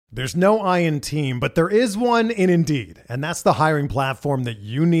There's no I in team, but there is one in Indeed, and that's the hiring platform that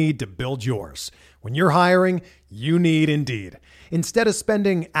you need to build yours. When you're hiring, you need Indeed. Instead of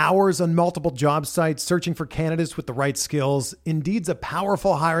spending hours on multiple job sites searching for candidates with the right skills, Indeed's a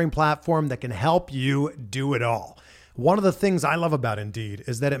powerful hiring platform that can help you do it all. One of the things I love about Indeed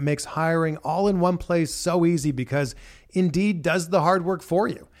is that it makes hiring all in one place so easy because Indeed does the hard work for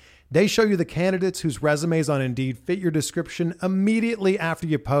you. They show you the candidates whose resumes on Indeed fit your description immediately after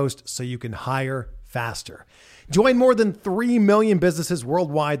you post so you can hire faster. Join more than 3 million businesses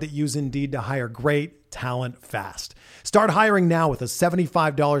worldwide that use Indeed to hire great talent fast. Start hiring now with a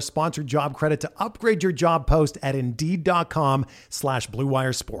 $75 sponsored job credit to upgrade your job post at Indeed.com/Blue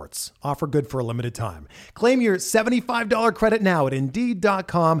Wire Sports. Offer good for a limited time. Claim your $75 credit now at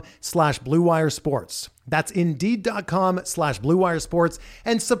Indeed.com/Blue Wire Sports. That's Indeed.com/Blue Wire Sports,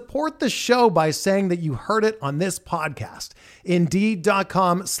 and support the show by saying that you heard it on this podcast.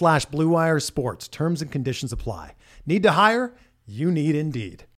 Indeed.com/Blue Wire Sports. Terms and conditions apply. Need to hire? You need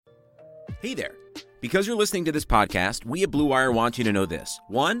Indeed. Hey there. Because you're listening to this podcast, we at Blue Wire want you to know this.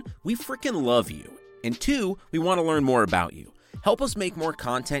 1, we freaking love you. And 2, we want to learn more about you. Help us make more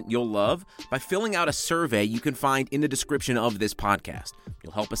content you'll love by filling out a survey you can find in the description of this podcast.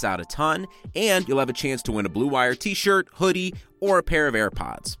 You'll help us out a ton, and you'll have a chance to win a Blue Wire t-shirt, hoodie, or a pair of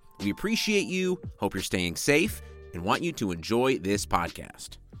AirPods. We appreciate you, hope you're staying safe, and want you to enjoy this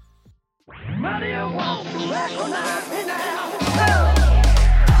podcast.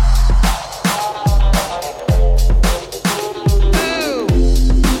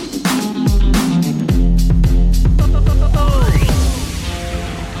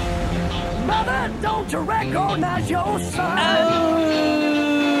 Don't you recognize your son?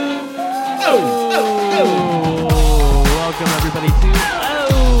 Welcome everybody to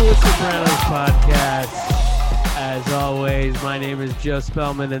Sopranos Podcast. As always, my name is Joe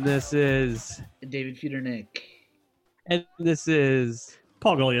Spellman, and this is David Feudernick. And this is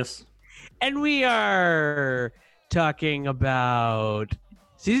Paul Golias. And we are talking about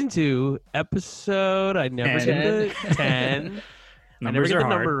season 2, episode. I never get the 10. I never get the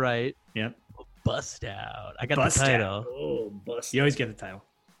number right. Yep. Bust Out. I got Bust the title. Out. Oh, bust. You always get the title.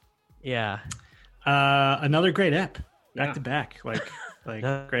 Yeah. Another great ep. Back to back. Like great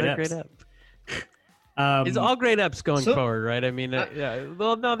eps. Great ep. It's all great eps going forward, right? I mean, yeah.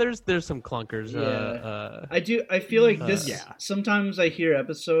 Well, no, there's some clunkers. Yeah. I feel like this. Sometimes I hear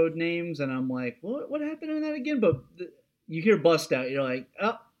episode names and I'm like, what happened in that again? But you hear Bust Out, you're like,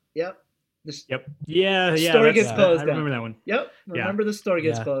 oh, yep. Yep. Yeah. Story gets closed. I remember that one. Yep. Remember the story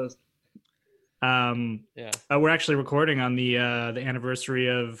gets closed. We're actually recording on the anniversary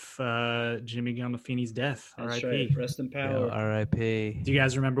of Jimmy Gandolfini's death. That's R.I.P. right. Rest in power. R.I.P. Do you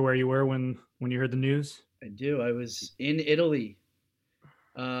guys remember where you were when you heard the news? I do. I was in Italy.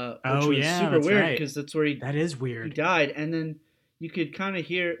 Which was super that's weird right. because that's where that is weird. He died, and then you could kind of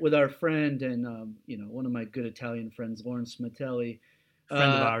hear it with our friend and one of my good Italian friends, Lawrence Smatelli,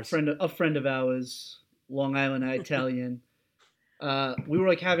 friend of ours, a friend of ours, Long Island Italian. We were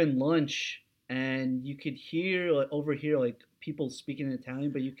like having lunch. And you could hear, overhear, people speaking in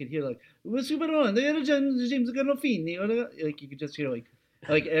Italian, but you could hear, like you could just hear,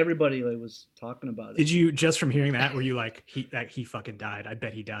 like everybody, was talking about it. Did you, just from hearing that, were you like, he fucking died? I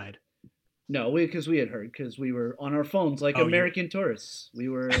bet he died. No, because we had heard, because we were on our phones, like American tourists. We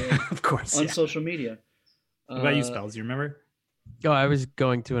were, of course, on social media. What about you, Spells? You remember? Oh, I was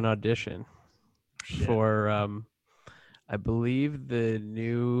going to an audition for, I believe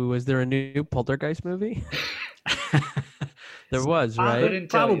was there a new Poltergeist movie? There was, right?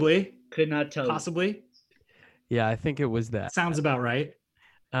 Probably. Could not tell. Possibly. Yeah, I think it was that. Sounds about right.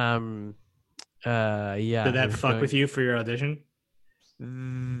 Yeah. Did that fuck with you for your audition?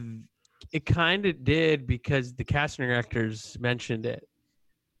 It kind of did because the casting directors mentioned it.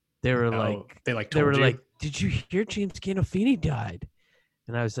 They were like, "Did you hear James Gandolfini died?"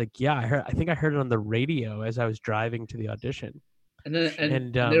 And I was like, "Yeah, I think I heard it on the radio as I was driving to the audition." And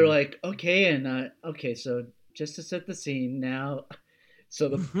then they were like, "Okay, so just to set the scene now, so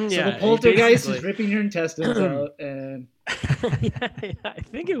the poltergeist is ripping your intestines out, and I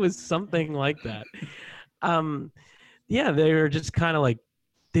think it was something like that." They were just kind of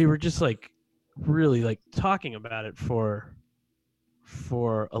really talking about it for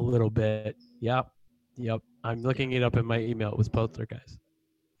a little bit. Yep. I'm looking it up in my email. It was Poltergeist.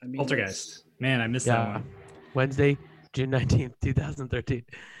 Poltergeist. Man, I missed that one. Wednesday, June 19th, 2013.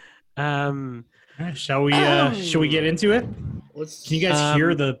 Shall we get into it? Can you guys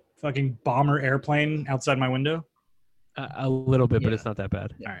hear the fucking bomber airplane outside my window? A little bit, but it's not that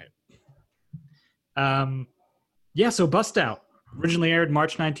bad. All right. So Bust Out. Originally aired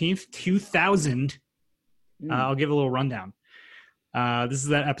March 19th, 2000. I'll give a little rundown. This is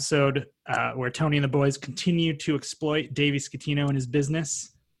that episode where Tony and the boys continue to exploit Davey Scatino and his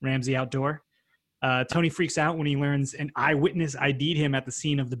business, Ramsey Outdoor. Tony freaks out when he learns an eyewitness ID'd him at the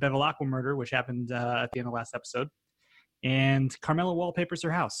scene of the Bevilacqua murder, which happened at the end of last episode. And Carmela wallpapers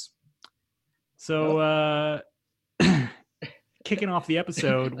her house. So, kicking off the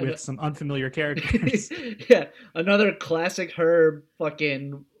episode with some unfamiliar characters. Yeah, another classic Herb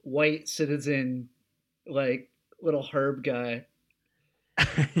fucking white citizen, like little Herb guy.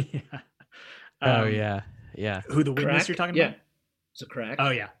 Yeah. Who the witness Crack? You're talking Yeah. about? It's a crack. Oh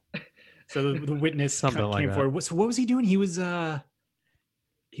yeah. So the witness Something like came that. forward. So what was he doing? He was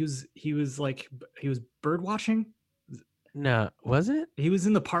bird watching. No, was it? He was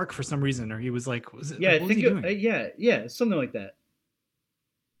in the park for some reason, or he was like, was it? Yeah, like, I what think was he doing? yeah, something like that.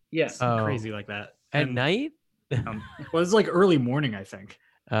 Yeah. Something crazy like that. At And, night? well, it was like early morning, I think.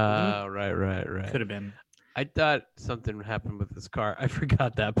 Right. Could have been. I thought something happened with his car. I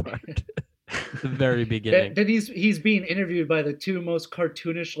forgot that part. The very beginning. Then he's being interviewed by the two most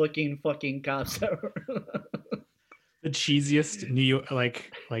cartoonish looking fucking cops ever. The cheesiest New York,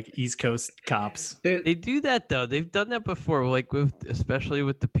 like East Coast cops. They do that though. They've done that before, like especially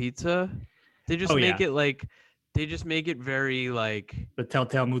with the pizza. They just they just make it very like The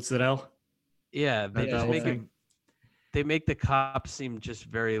Telltale Mozzarella. yeah. They That just whole make it. thing. They make the cops seem just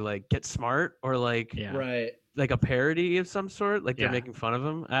very like get smart or like Right. like a parody of some sort. Like Yeah. they're making fun of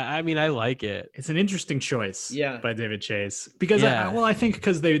him. I mean, I like it. It's an interesting choice, Yeah. by David Chase, because Yeah. I think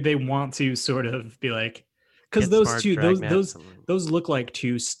because they want to sort of be like, because Get those smart, two drag Matt. those look like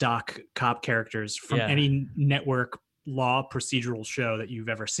two stock cop characters from Yeah. any network law procedural show that you've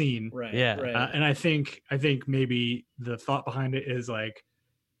ever seen. Right. Yeah. Right. And I think maybe the thought behind it is like,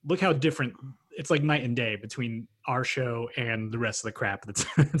 look how different it's like night and day between our show and the rest of the crap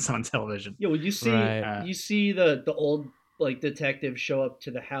that's on television. Yeah, well, you see, Right. you see the old like detective show up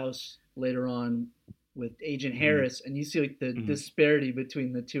to the house later on with Agent Harris, and you see like the disparity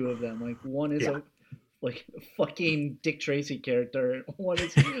between the two of them. Like one is a like fucking Dick Tracy character, and one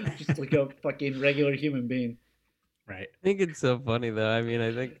is just like a fucking regular human being. Right. I think it's so funny though. I mean,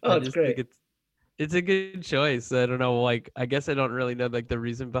 I think Oh, I it's just great. think it's a good choice. I don't know, like I guess I don't really know like the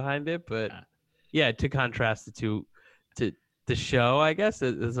reason behind it, but yeah, to contrast the two to the show, I guess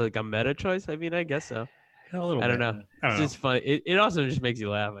it's like a meta choice. I mean, I guess so. A little I don't bit. know. I don't It's know. just funny. It also just makes you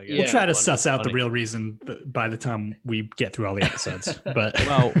laugh. I guess. We'll try to Funny- suss out the funny. real reason by the time we get through all the episodes. But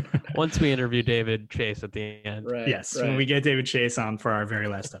Well, once we interview David Chase at the end. Right. yes, Right. when we get David Chase on for our very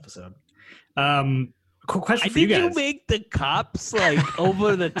last episode. Quick question I for you think guys. you make the cops like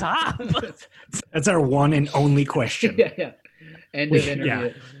over the top. That's our one and only question. Yeah. End of interview. yeah.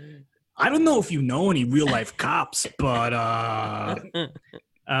 I don't know if you know any real life cops, but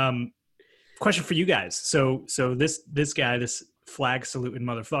question for you guys. So this guy, this flag saluting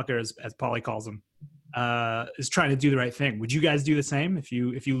motherfucker, as Paulie calls him, is trying to do the right thing. Would you guys do the same if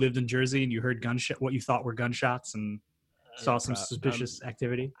you lived in Jersey and you heard what you thought were gunshots and saw some suspicious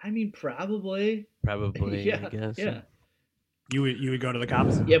activity? I mean, probably. Probably. Yeah. I guess. Yeah. You would go to the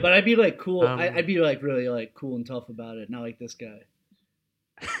cops? Yeah, but I'd be like cool. Um, I'd be like really like cool and tough about it, not like this guy.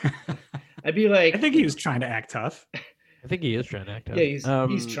 I'd be like, I think he was trying to act tough. I think he is trying to act out. yeah,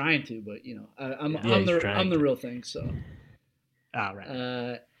 he's trying to, but you know, I'm the real thing. So, Oh,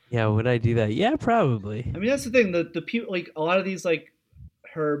 right. Yeah, would I do that? Yeah, probably. I mean, that's the thing. The people, like a lot of these like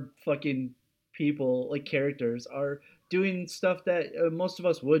Herb fucking people, like characters, are doing stuff that most of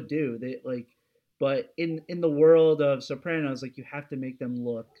us would do. They like, but in the world of Sopranos, like you have to make them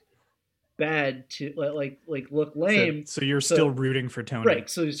look bad to like look lame. So you're still rooting for Tony, right?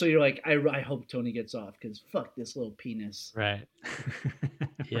 So you're like, I hope Tony gets off because fuck this little penis. Right.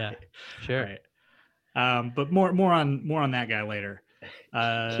 Yeah. Sure. Right. But more on that guy later.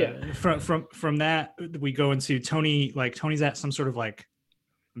 Yeah. From that we go into Tony. Like Tony's at some sort of like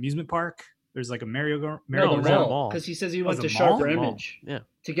amusement park. There's like a No, merry-go-round. mall. because he says he Oh, went it's to a mall? Sharper Mall. Image Yeah.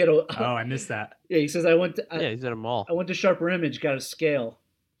 to get a. Oh, I missed that. Yeah, he says I went to. Yeah, he's at a mall. I went to Sharper Image, got a scale.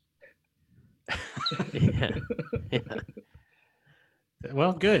 Yeah. Yeah.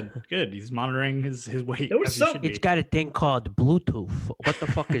 Well, good. He's monitoring his weight. There was as he some- should be. It's got a thing called Bluetooth. What the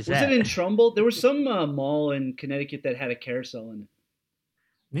fuck is Was that? it in Trumbull? There was some mall in Connecticut that had a carousel in it.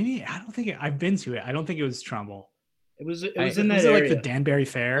 Maybe I don't think I've been to it. I don't think it was Trumbull. It was in Was that it area. like the Danbury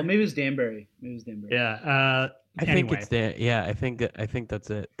Fair? Oh, maybe it was Danbury. Yeah. I Anyway. think it's there. Yeah, I think that's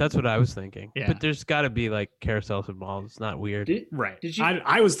it. That's what I was thinking. Yeah. But there's got to be like carousels and malls. It's not weird. Right. Did you-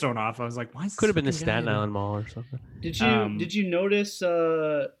 I was thrown off. I was like, why is Could have this been the fucking guy Staten in- Island Mall or something. Did you notice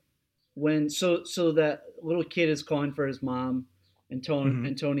when so that little kid is calling for his mom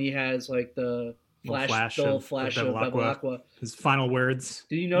and Tony has like the flash of Bevilacqua. His final words.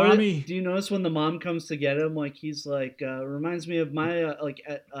 Do you notice when the mom comes to get him, like he's like reminds me of my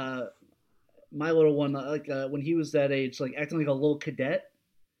my little one, like when he was that age, like acting like a little cadet.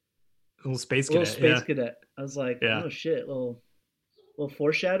 Little space cadet. I was like, oh shit, little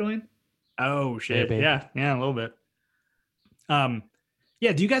foreshadowing. Oh shit. Maybe. Yeah, a little bit.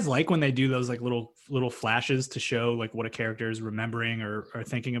 Yeah, do you guys like when they do those like little flashes to show like what a character is remembering or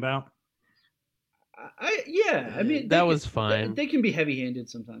thinking about? I mean that was fine. They can be heavy-handed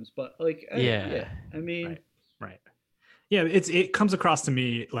sometimes, but like I mean right. Yeah, it comes across to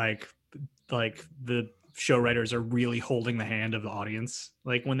me like the show writers are really holding the hand of the audience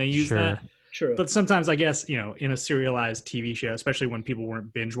like when they use that. True. But sometimes I guess, in a serialized TV show, especially when people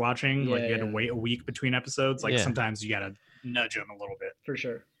weren't binge watching, you had to wait a week between episodes, like sometimes you got to nudge them a little bit. For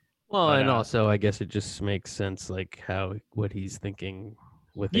sure. Well, but, and also I guess it just makes sense like what he's thinking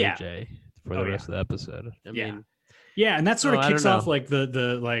with AJ for the rest of the episode. I mean, and that sort of kicks off like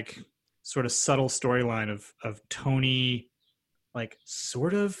the like sort of subtle storyline of Tony like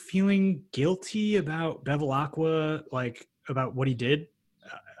sort of feeling guilty about Bevilacqua, like about what he did.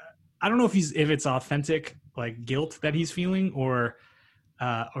 I don't know if it's authentic like guilt that he's feeling or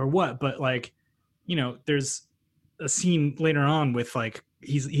what, but like, there's a scene later on with like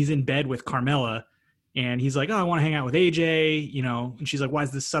he's in bed with Carmela and he's like, oh, I want to hang out with AJ, and she's like, why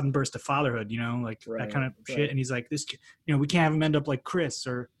is this sudden burst of fatherhood, like that kind of shit. And he's like, this, we can't have him end up like Chris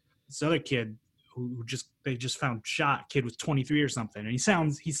or this other kid who they just found shot. Kid was 23 or something, and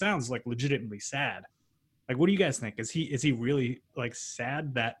he sounds like legitimately sad. Like, what do you guys think? Is he really like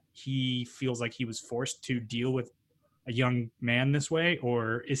sad that he feels like he was forced to deal with a young man this way,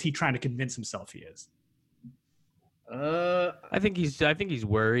 or is he trying to convince himself he is? I think he's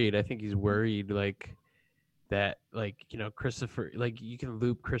worried. I think he's worried like that, like, Christopher, like you can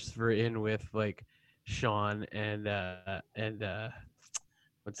loop Christopher in with like Sean and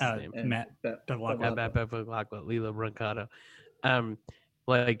what's his name? Matt Bevilacqua, Lila Brancato.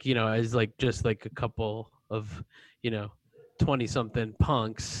 Like, as like just like a couple of 20-something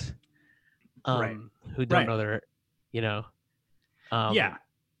punks who don't know their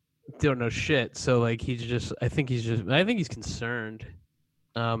don't know shit. So like I think he's concerned.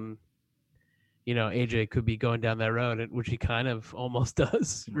 AJ could be going down that road, which he kind of almost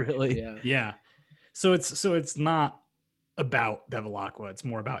does, really. Yeah. So it's not about Bevilacqua. It's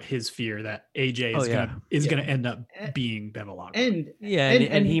more about his fear that AJ is gonna end up being Bevilacqua. And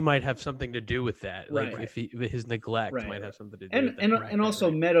he might have something to do with that. Like if his neglect might have something to do with that. And also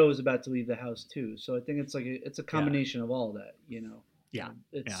Meadow is about to leave the house too. So I think it's like it's a combination of all that, Yeah.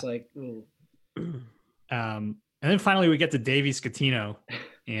 It's like ooh. And then finally we get to Davey Scatino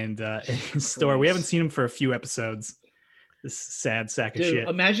and his store. We haven't seen him for a few episodes. This sad sack of shit.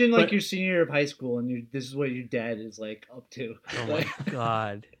 Imagine like your senior year of high school and this is what your dad is like up to. Oh my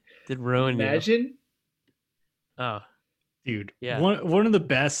god. Did ruin Imagine? You. Oh. Dude. Yeah. One of the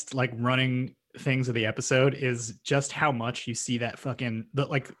best like running things of the episode is just how much you see that fucking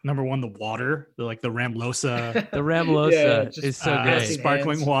number one, the water, the Ramlosa. The Ramlosa is so great.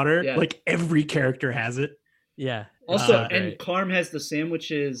 Sparkling water. Yeah. Like every character has it. Yeah. Also, and Carm has the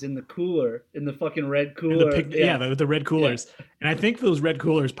sandwiches in the cooler, in the fucking red cooler. The red coolers. Yeah. And I think those red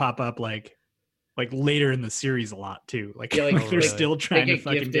coolers pop up like later in the series a lot too. Like, they're still trying to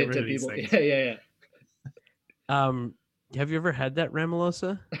fucking get rid of these things. Yeah. Have you ever had that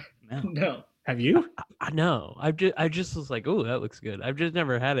Ramalosa? No. Have you? No. I just was like, oh, that looks good. I've just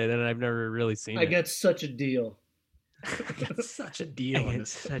never had it, and I've never really seen it. I got such a deal. Such a deal.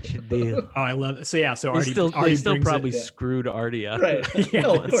 Such a deal. Oh, I love it. So yeah, so Artie still probably screwed Artie up. Right. Yeah,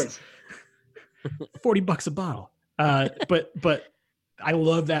 of course. $40 a bottle. But I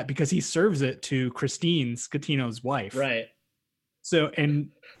love that because he serves it to Christine Scatino's wife. Right. So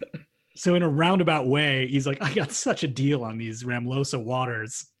in a roundabout way, he's like, I got such a deal on these Ramlosa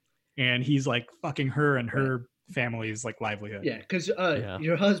waters, and he's like fucking her and her family's like livelihood. Yeah, because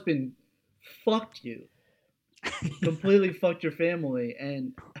your husband fucked you. Completely fucked your family,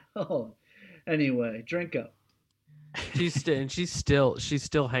 and anyway, drink up. She's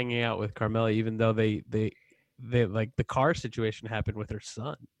still hanging out with Carmela, even though they like the car situation happened with her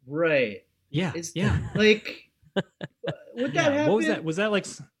son. Right. Yeah. Like, would that happen? What was that? Was that like?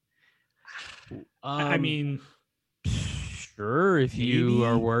 I mean, sure. If maybe. You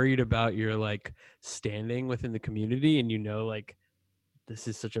are worried about your like standing within the community, and like this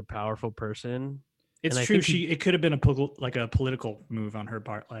is such a powerful person. It's true. It could have been a political move on her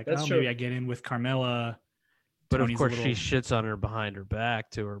part. Like, maybe I get in with Carmela. But Tony's of course, she shits on her behind her back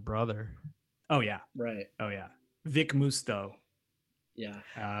to her brother. Oh yeah. Right. Oh yeah. Vic Musto. Yeah.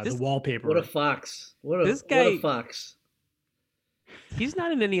 The wallpaper. What a fox. What a fox. He's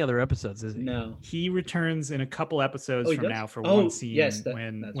not in any other episodes, is he? No. He returns in a couple episodes from now for one scene. Yes,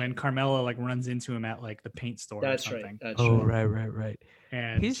 when Carmela like runs into him at like the paint store that's or something. Right. That's right. Right.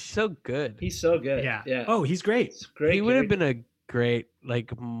 And he's so good. He's so good. Yeah. Oh, he's great. It's great. He would have been a great like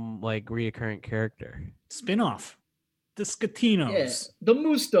reoccurring character. Spin-off. The Scatinos. Yeah. The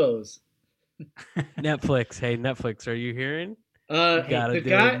Mustos. Netflix. Hey, Netflix, are you hearing? The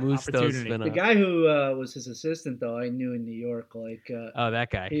guy who was his assistant, though, I knew in New York. Like, that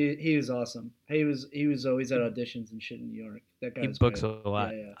guy. He was awesome. He was always at auditions and shit in New York. That guy. He books a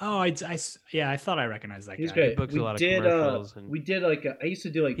lot. Yeah. Oh, I thought I recognized that guy. He's great. He books a lot of commercials. We did like I used to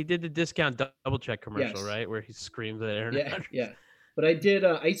do like he did the discount double check commercial, right, where he screams at Aaron. Yeah. But I did.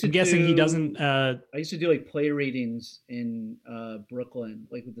 I'm guessing he doesn't. I used to do like play readings in Brooklyn,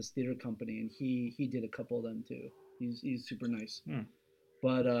 like with this theater company, and he did a couple of them too. He's super nice.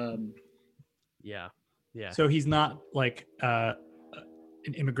 But yeah. So he's not like an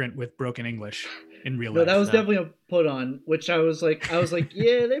immigrant with broken English in real life. No, that was definitely a put on. Which I was like,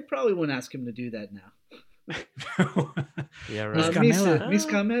 yeah, they probably wouldn't ask him to do that now. Yeah, right. Miss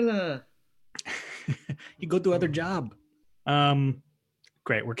Carmela. You go to other job.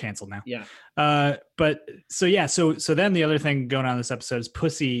 Great, we're canceled now. Yeah. But so then the other thing going on in this episode is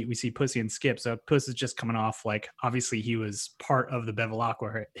Pussy. We see Pussy and Skip. So Puss is just coming off like obviously he was part of the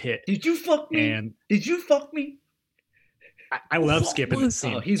Bevilacqua hit. Did you fuck me? Did you fuck me? I love Skip in this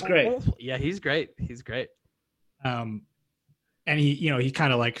scene. Oh, he's great. Yeah, he's great. And he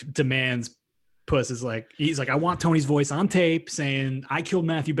kind of like demands Puss is like he's like I want Tony's voice on tape saying I killed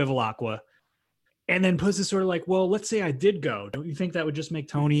Matthew Bevilacqua. And then Puss is sort of like, well, let's say I did go. Don't you think that would just make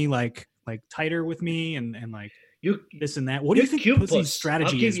Tony like tighter with me and like this and that? What do you think Pussy's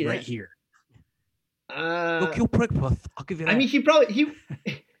strategy is right here? Look, you prick, Puss. I'll give you that. I mean, he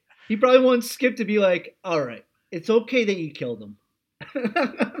probably wants Skip to be like, all right, it's okay that you killed him.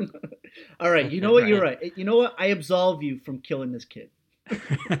 All right, you know what? You're right. You know what? I absolve you from killing this kid.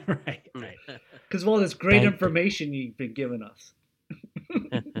 Right. Because of all this great information you've been giving us.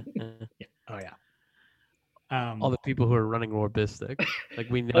 Oh yeah. All the people who are running War Bistic, like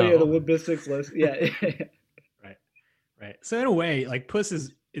we know. Oh yeah, the War Bistic list. Yeah. Right. So in a way, like Puss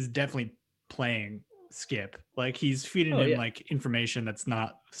is definitely playing Skip. Like he's feeding him like information that's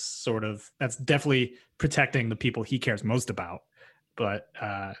not that's definitely protecting the people he cares most about. But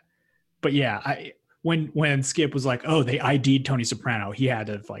yeah, when Skip was like, oh, they ID'd Tony Soprano, he had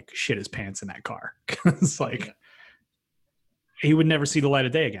to like shit his pants in that car because he would never see the light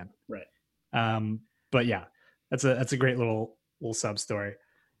of day again. Right. But yeah, that's a great little sub story.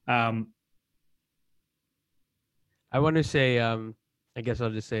 I want to say, I guess I'll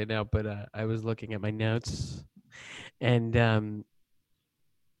just say it now, but I was looking at my notes and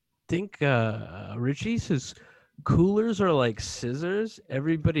think Richie says coolers are like scissors.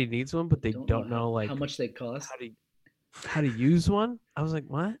 Everybody needs one, but they don't know like how much they cost. How to use one. I was like,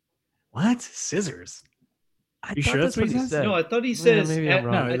 what? What? Scissors? You sure that's what he said? No, I thought he says. Maybe I'm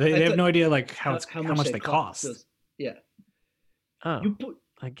wrong. No, they have no idea like how much they cost. Yeah. Oh,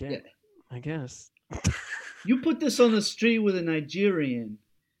 I guess. You put this on the street with a Nigerian.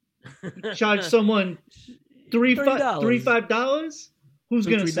 You charge someone $35. Who's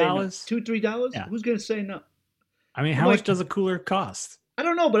going to say no? $2-3? Yeah. Who's going to say no? I mean, how much does a cooler cost? I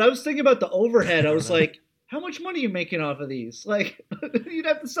don't know, but I was thinking about the overhead. I was like, how much money are you making off of these? Like, you'd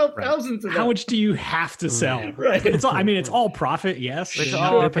have to sell thousands of them. How much do you have to sell? Right. It's all profit, yes.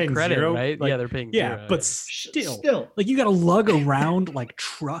 They're paying credit, zero, right? Like, they're paying zero. But still, like you got to lug around like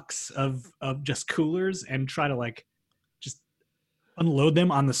trucks of just coolers and try to like just unload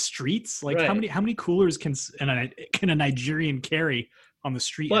them on the streets. Like how many coolers can a Nigerian carry on the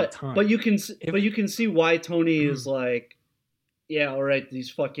street at a time? But you can see why Tony is like, yeah, all right, these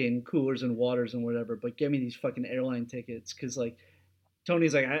fucking coolers and waters and whatever, but give me these fucking airline tickets. Because, like,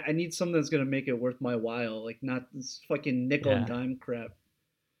 Tony's like, I need something that's going to make it worth my while. Like, not this fucking nickel and dime crap.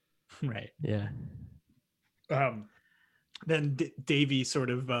 Right. Yeah. Then Davey sort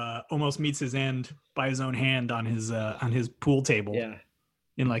of almost meets his end by his own hand on his pool table. Yeah.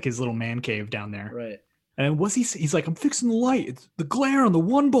 In, like, his little man cave down there. Right. And he's like, I'm fixing the light. It's the glare on the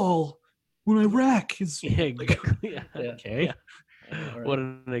one ball when I wreck. Okay. Yeah. Right. What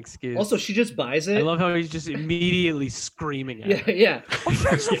an excuse. Also, she just buys it. I love how he's just immediately screaming at her. Yeah. I'm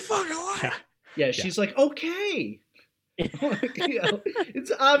fixing the fucking light. Yeah, she's like, okay.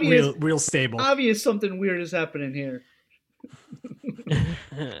 It's obvious. Real stable. Obvious something weird is happening here.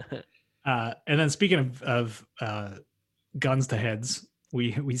 And then speaking of guns to heads,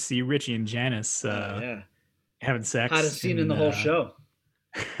 we see Richie and Janice having sex. Hottest scene in the whole show.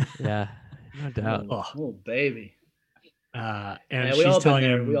 Yeah, no doubt. Oh baby. And she's telling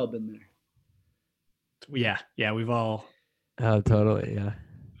him, we all been there. Yeah, we've all. Oh, totally. Yeah.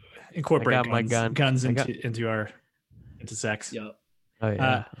 Incorporate guns into sex. Yep. Oh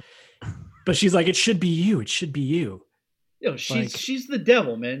yeah. But she's like, it should be you. It should be you. Yo, she's the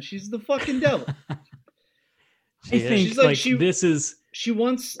devil, man. She's the fucking devil. I think she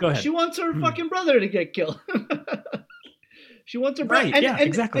wants her fucking brother to get killed. She wants her brother. Right,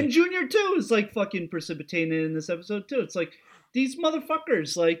 exactly. And Junior too is like fucking precipitated in this episode too. It's like these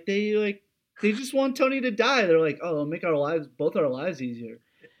motherfuckers, they just want Tony to die. They're like, oh, make both our lives easier.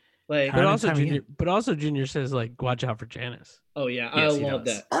 Like, but also Junior says like, watch out for Janice. Oh yeah, yes, I love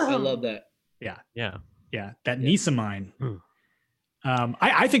that. I love that. Yeah. That niece of mine.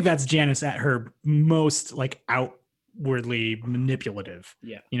 I think that's Janice at her most like outwardly manipulative.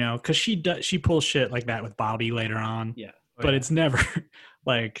 Yeah. You know, because she pulls shit like that with Bobby later on. Yeah. But it's never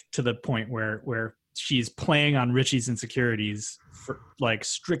like to the point where she's playing on Richie's insecurities for like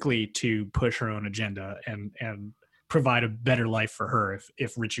strictly to push her own agenda and provide a better life for her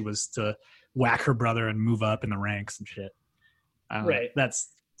if Richie was to whack her brother and move up in the ranks and shit. Right.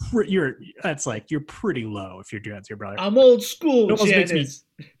 You're pretty low if you're doing that to your brother. I'm old school, Janice.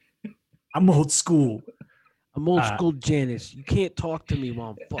 I'm old school. I'm old school, Janice. You can't talk to me while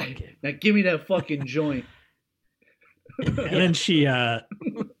I'm fucking. Now give me that fucking joint. And then she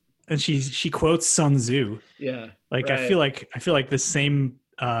quotes Sun Tzu. Yeah. Like right. I feel like the same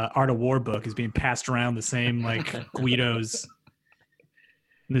Art of War book is being passed around the same like Guidos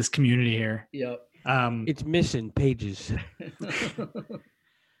in this community here. Yep. It's missing pages.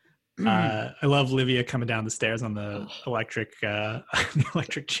 I love Livia coming down the stairs on the electric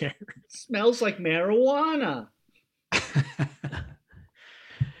chair. Smells like marijuana.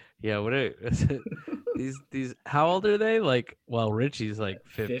 Yeah, these how old are they? Like, well, Richie's like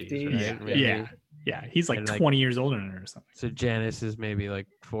 50s, right? Yeah. He's like 20 years older than her or something. So Janice is maybe like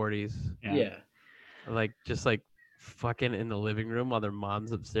 40s. Yeah. Like just like fucking in the living room while their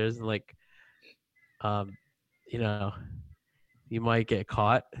mom's upstairs and like you know, you might get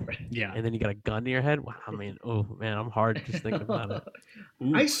caught. Yeah. And then you got a gun to your head. Wow, I mean, oh man, I'm hard just thinking about it.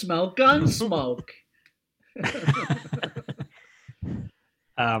 Ooh. I smell gun smoke.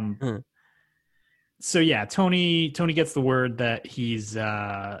 So yeah, Tony gets the word that he's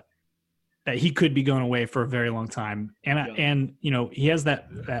that he could be going away for a very long time. And you know, he has that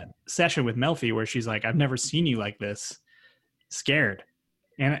session with Melfi where she's like, I've never seen you like this, scared.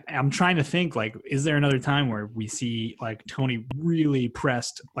 And I'm trying to think, like, is there another time where we see like Tony really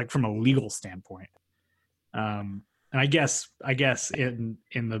pressed, like from a legal standpoint? And I guess in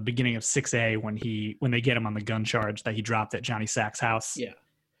the beginning of 6A when they get him on the gun charge that he dropped at Johnny Sack's house.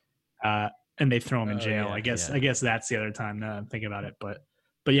 Yeah. And they throw him in jail. I guess that's the other time that I'm thinking about it. But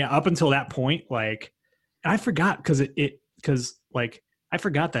yeah, up until that point, like, I forgot because I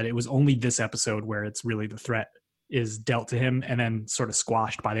forgot that it was only this episode where it's really the threat is dealt to him and then sort of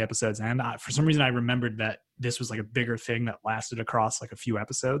squashed by the episode's end. For some reason, I remembered that this was like a bigger thing that lasted across like a few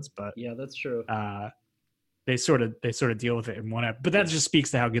episodes. But yeah, that's true. They sort of deal with it in one ep. But that just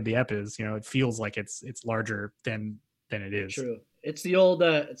speaks to how good the ep is. You know, it feels like it's larger than it is. True. It's the old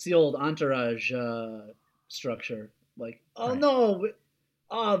Entourage structure. Like, oh no,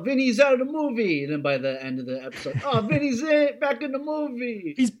 Vinny's out of the movie, and then by the end of the episode, Vinny's back in the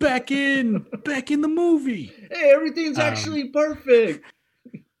movie. He's back in the movie. Hey, everything's actually perfect.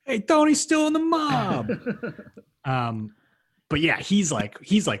 Hey, Tony's still in the mob. But yeah, he's like,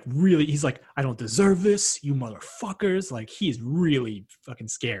 I don't deserve this, you motherfuckers. Like, he's really fucking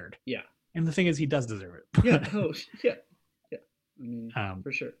scared. Yeah. And the thing is, he does deserve it. Yeah. Oh, yeah. Yeah. I mean,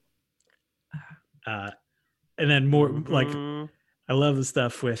 for sure. And then more like, I love the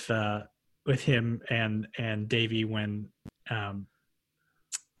stuff with him and Davey when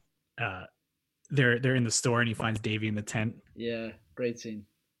they're in the store and he finds Davey in the tent. Yeah, great scene.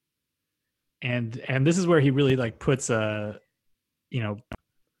 And this is where he really like puts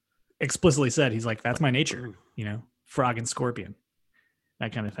explicitly said, he's like, that's my nature, you know, frog and scorpion,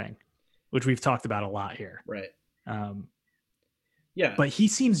 that kind of thing, which we've talked about a lot here. Right. Yeah. But he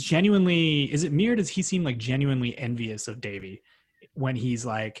seems genuinely, is it me or does he seem like genuinely envious of Davey when he's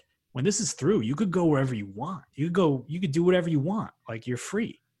like, when this is through, you could go wherever you want. You could do whatever you want. Like, you're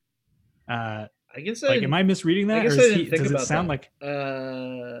free. I guess am I misreading that? Does it sound like, I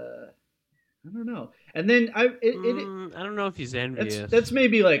don't know. And then I don't know if he's envious. That's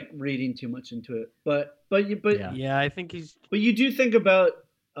maybe like reading too much into it. But yeah, I think he's. But you do think about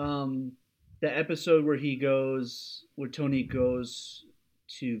the episode where Tony goes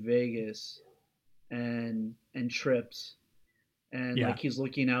to Vegas and trips, and like he's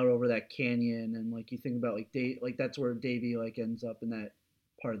looking out over that canyon, and like you think about like like that's where Davy like ends up in that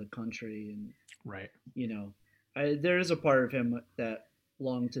part of the country, and right, you know, there is a part of him that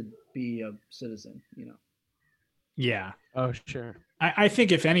longed to be a citizen, you know. Yeah. Oh sure. I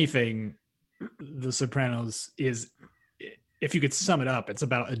think if anything, The Sopranos is, if you could sum it up, it's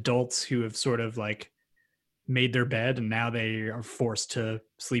about adults who have sort of like made their bed and now they are forced to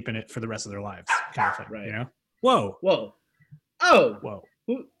sleep in it for the rest of their lives, kind of thing. Right. You know? Whoa. Oh. Whoa.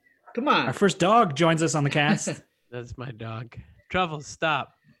 Come on. Our first dog joins us on the cast. That's my dog. Truffle,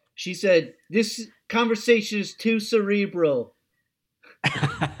 stop. She said, "This conversation is too cerebral."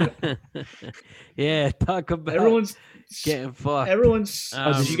 Yeah, talk about everyone's getting fucked. Everyone's.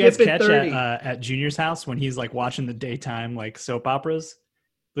 Did you guys catch at Junior's house when he's like watching the daytime like soap operas?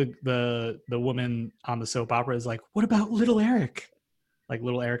 The woman on the soap opera is like, "What about Little Eric?" Like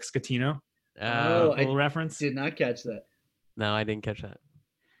Little Eric Scatino. Little reference. Did not catch that. No, I didn't catch that.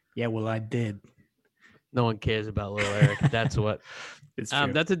 Yeah, well, I did. No one cares about Little Eric. That's what. It's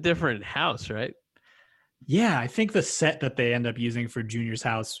true. That's a different house, right? Yeah, I think the set that they end up using for Junior's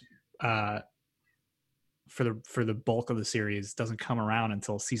house for the bulk of the series doesn't come around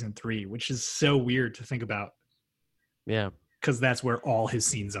until season 3, which is so weird to think about. Yeah. Because that's where all his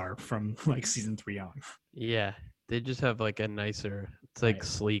scenes are from like season 3 on. Yeah. They just have like a nicer, it's like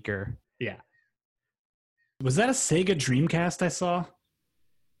sleeker. Yeah. Was that a Sega Dreamcast I saw?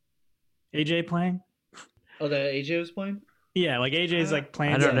 AJ playing? Oh, that AJ was playing? Yeah, like AJ's like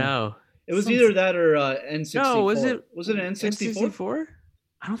playing. I don't know. It was either that or N64. No, was it an N64?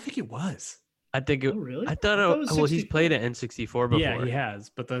 I don't think it was. I think it. Oh, really? I thought it was. Well, he's played an N64 before. Yeah, he has,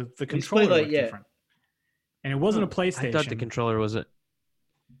 but the controller was different. And it wasn't a PlayStation. I thought the controller wasn't.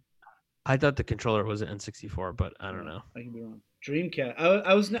 I thought the controller was an N64, but I don't know. I can be wrong. Dreamcast.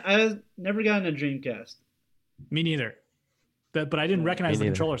 I never gotten a Dreamcast. Me neither. But I didn't recognize the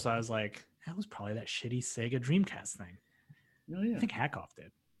controller, so I was like, that was probably that shitty Sega Dreamcast thing. Oh, yeah. I think Hackoff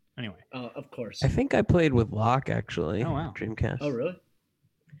did. Anyway. Of course. I think I played with Locke, actually. Oh, wow. Dreamcast. Oh, really?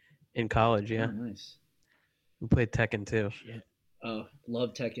 In college, yeah. Oh, nice. We played Tekken, too. Shit. Oh,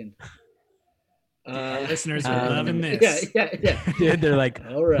 love Tekken. Our listeners are loving this. Yeah. Dude, they're like,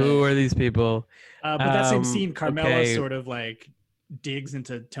 all right. Who are these people? But that same scene, Carmela sort of like digs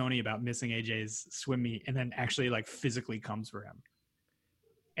into Tony about missing AJ's swim meet and then actually like physically comes for him.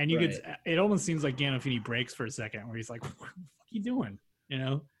 And you could, it almost seems like Gandolfini breaks for a second where he's like, what the fuck are you doing? You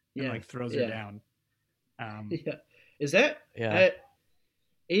know? And like throws her down. Yeah. Is that,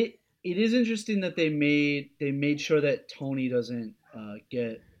 it is interesting that they made sure that Tony doesn't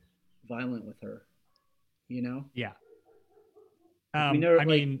get violent with her, you know? Yeah. I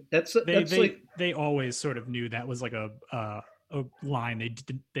mean, they always sort of knew that was like a line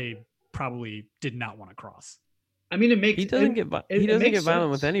they probably did not want to cross. I mean, he doesn't get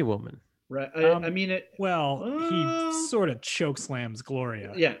violent with any woman, right? I mean, he sort of chokeslams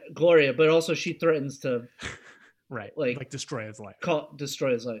Gloria. Yeah, Gloria, but also she threatens to, right, like destroy his life.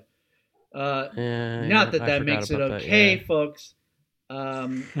 Destroy his life. Not that makes it okay, folks.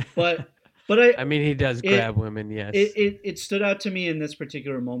 But I mean, he does grab women. Yes, it stood out to me in this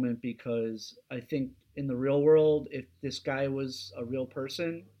particular moment because I think in the real world, if this guy was a real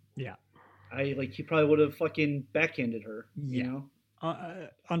person, he probably would have fucking backhanded her. You know,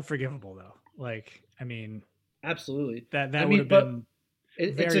 unforgivable though. Like, I mean, absolutely. That would have been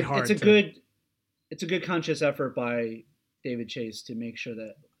very hard. It's a good conscious effort by David Chase to make sure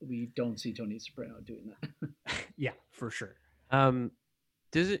that we don't see Tony Soprano doing that. Yeah, for sure.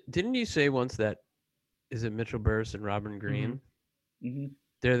 Didn't you say once that is it Mitchell Burris and Robin Green? Mm-hmm.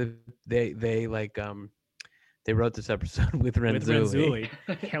 They wrote this episode with Renzulli.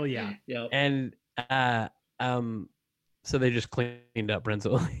 Hell yeah. Yeah. And so they just cleaned up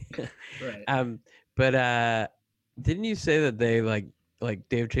Renzulli. Right. But didn't you say that they like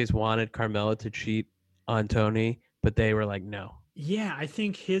Dave Chase wanted Carmela to cheat on Tony, but they were like, no. Yeah, I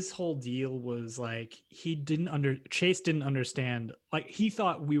think his whole deal was like Chase didn't understand. Like he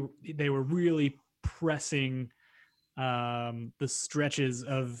thought they were really pressing the stretches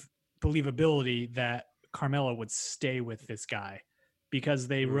of believability that Carmela would stay with this guy because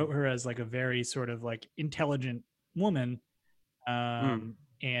they wrote her as like a very sort of like intelligent woman. And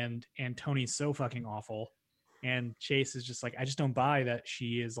Tony's so fucking awful. And Chase is just like, I just don't buy that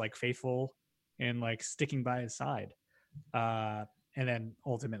she is like faithful and like sticking by his side. And then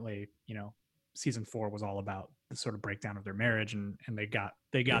ultimately, you know, season 4 was all about the sort of breakdown of their marriage and they got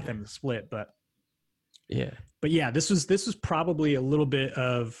them to split. But yeah, this was probably a little bit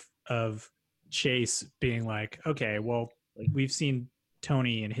of Chase being like, okay, well, we've seen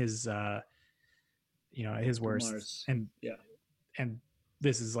Tony and his, his worst, and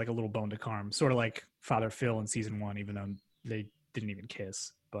this is like a little bone to Carm, sort of like Father Phil in season 1, even though they didn't even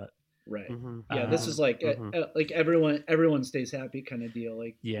kiss. But right, yeah, this is like like everyone stays happy kind of deal,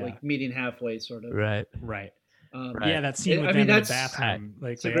 like like meeting halfway, sort of. Right. Yeah, that scene with them in the bathroom,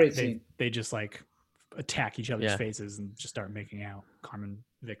 like it's a great scene. They just like attack each other's faces and just start making out. Carmen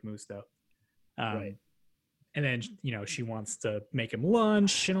Vic Musto. Right. And then, she wants to make him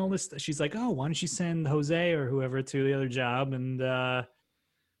lunch and all this. She's like, oh, why don't you send Jose or whoever to the other job, and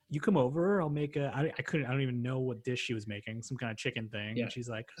you come over. I'll make I don't even know what dish she was making, some kind of chicken thing. Yeah. And she's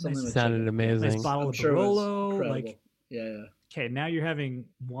like, sounded amazing. Nice bottle of Barolo. Like, yeah. Okay, now you're having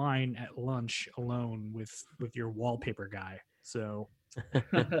wine at lunch alone with your wallpaper guy. So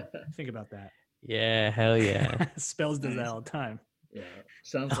think about that. Yeah, hell yeah. Spells does that all the time. Yeah,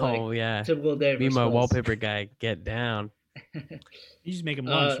 sounds like typical day. Me and my wallpaper guy get down. You just make him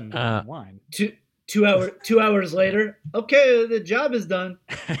lunch and wine. 2 hours later, okay, the job is done.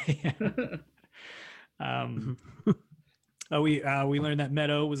 We learned that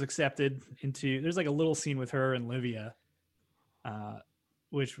Meadow was accepted into. There's like a little scene with her and Livia,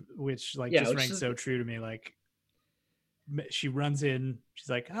 which just rang so true to me. Like, she runs in, she's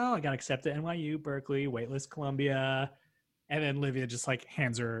like, "Oh, I got accepted at NYU, Berkeley, waitlist Columbia," and then Livia just like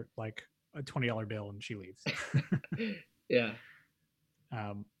hands her like a $20 bill and she leaves. Yeah.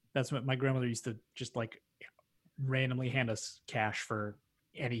 That's what my grandmother used to just like randomly hand us cash for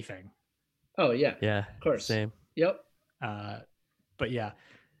anything. Oh yeah. Yeah. Of course. Same. Yep. But yeah.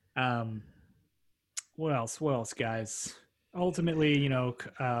 What else, guys? Ultimately,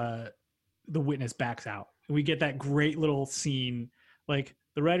 the witness backs out. We get that great little scene. Like,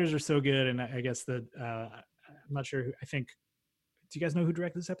 the writers are so good, and I guess that I'm not sure. I think. Do you guys know who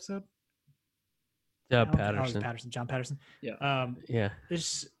directed this episode? John Patterson. Yeah. Yeah.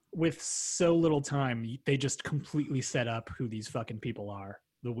 There's, with so little time, they just completely set up who these fucking people are.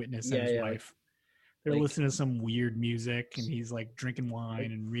 The witness and his wife. They're listening to some weird music, and he's like drinking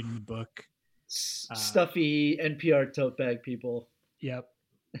wine and reading the book. Stuffy NPR tote bag people. Yep.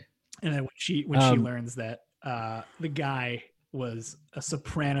 And then when she learns that the guy was a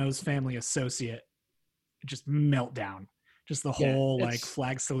Sopranos family associate, just meltdown. Just the whole like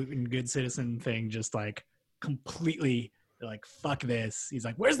flag salute and good citizen thing, just like completely like, fuck this. He's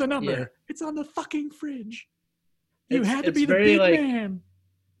like, where's the number? Yeah. It's on the fucking fridge. You had to be the big man.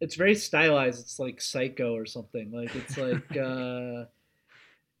 It's very stylized. It's like Psycho or something. Like, it's like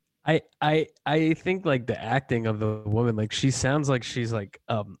I think like the acting of the woman, like, she sounds like she's like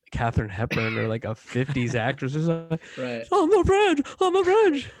Katharine Hepburn or like a 50s actress. It's like, right. On the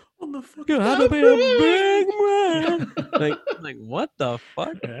fridge. On the fucking, you had to be a big man. like what the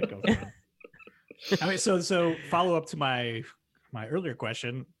fuck? I mean, so follow up to my earlier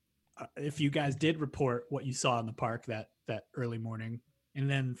question. If you guys did report what you saw in the park that early morning, and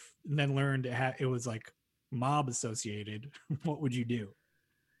then learned it was like mob associated, what would you do?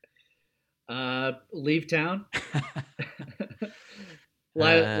 Leave town.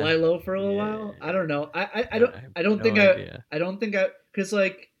 lie low for a little while. I don't know. I don't think because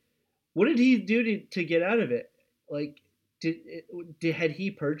like, what did he do to get out of it? Like, had he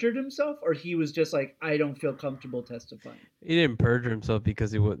perjured himself, or he was just like, I don't feel comfortable testifying? He didn't perjure himself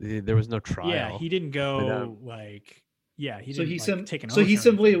because there was no trial. Yeah, he didn't go like. Yeah, he didn't. He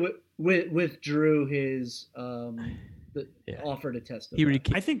simply withdrew his offer to testify. He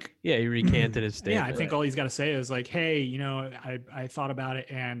recanted his statement. Yeah, I think all he's got to say is like, hey, I thought about it,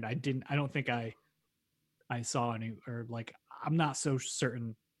 and I don't think I saw any, or like, I'm not so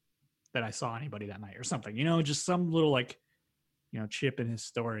certain that I saw anybody that night or something, just some little like, chip in his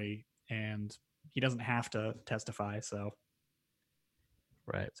story, and he doesn't have to testify. So,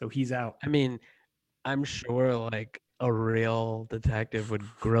 right. So he's out. I mean, I'm sure like a real detective would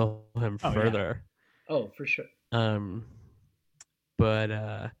grill him further. Yeah. Oh, for sure.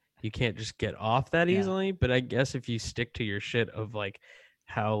 But you can't just get off that easily. But I guess if you stick to your shit of like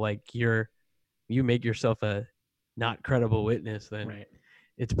how like you make yourself a not credible witness, then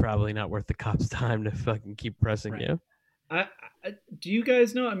it's probably not worth the cops' time to fucking keep pressing you. Do you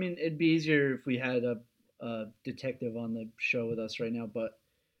guys know? I mean, it'd be easier if we had a detective on the show with us right now, but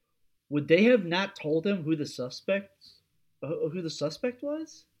would they have not told him who the suspect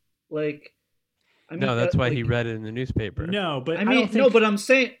was? Like, I mean, no, that's why he read it in the newspaper. No, but but I'm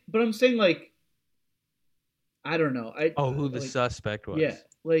saying like, I don't know. Who the suspect was? Yeah,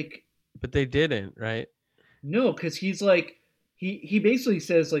 like, but they didn't, right? No, because he's like, he basically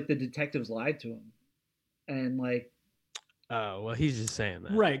says like the detectives lied to him, and like, oh well, he's just saying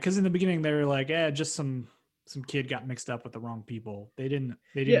that, right? Because in the beginning they were like, just some some kid got mixed up with the wrong people. They didn't.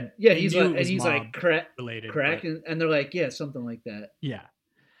 Yeah. He's like crack related, and they're like, yeah, something like that. Yeah.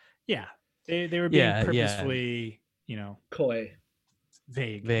 They were being purposefully, coy,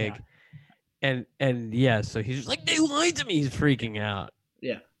 vague. Yeah. And yeah, so he's just like, they lied to me. He's freaking out.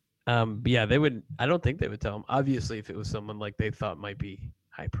 Yeah. They would. I don't think they would tell him. Obviously, if it was someone like they thought might be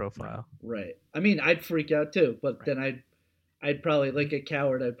high profile. Right. I mean, I'd freak out too, but then I'd probably, like a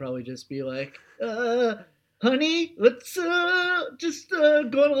coward, I'd probably just be like, honey, let's just go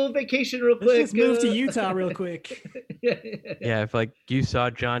on a little vacation real quick. Let's just move to Utah real quick. Yeah, if like you saw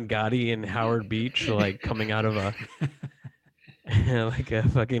John Gotti in Howard Beach, like coming out of a like a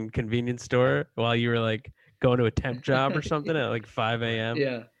fucking convenience store while you were like going to a temp job or something at like 5 a.m.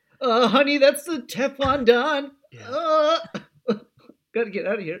 Yeah. Honey, that's the Teflon Don. Yeah. Got to get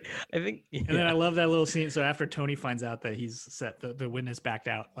out of here. I think. Yeah. And then I love that little scene. So after Tony finds out that he's set the witness backed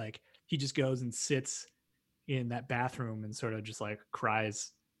out, like he just goes and sits in that bathroom and sort of just like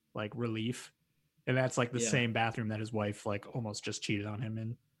cries like relief. And that's like the same bathroom that his wife like almost just cheated on him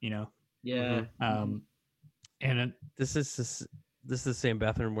in, Yeah. Mm-hmm. And this is the same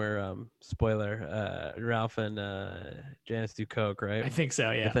bathroom where spoiler Ralph and Janice do coke, right? I think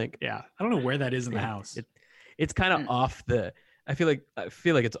so. Yeah. I don't know where that is in the house. It's kind of off the. I feel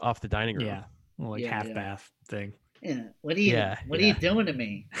like it's off the dining room. Yeah, like half bath thing. Yeah. What are you doing to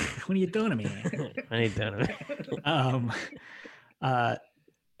me? What are you doing to me? I ain't done it.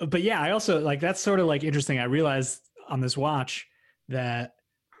 But yeah, I also like that's sort of like interesting. I realized on this watch that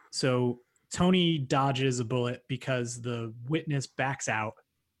so Tony dodges a bullet because the witness backs out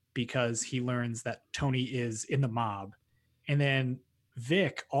because he learns that Tony is in the mob, and then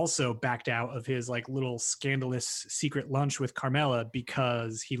Vic also backed out of his like little scandalous secret lunch with Carmela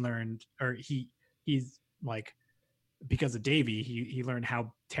because he learned, or he's like, because of Davey, he learned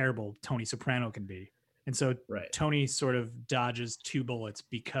how terrible Tony Soprano can be. And so Tony sort of dodges 2 bullets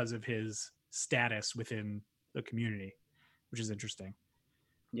because of his status within the community, which is interesting.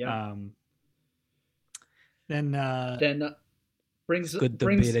 Yeah. Good to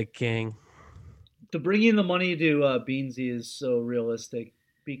be the king. To bring in the money to Beansy is so realistic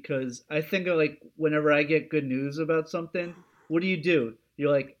because I think of like whenever I get good news about something, what do? You're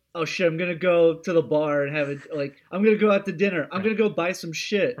like, oh shit, I'm gonna go to the bar and have it. Like, I'm gonna go out to dinner. I'm gonna go buy some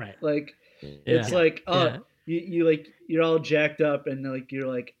shit. Right. Like, it's like, you like you're all jacked up and like you're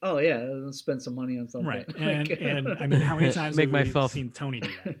like, oh yeah, let's spend some money on something. Right. And I mean, how many times have we seen Tony do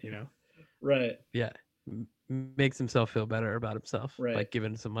that? Right. Yeah. Makes himself feel better about himself. Right. Like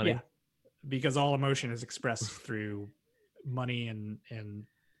giving some money. Yeah. Because all emotion is expressed through money and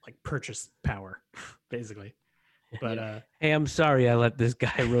like purchase power, basically. But hey, I'm sorry I let this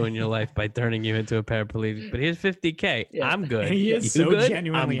guy ruin your life by turning you into a paraplegic. But here's $50K. Yeah. I'm good. And he is so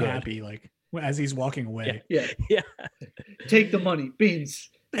genuinely happy, like as he's walking away. Yeah. Take the money, Beans.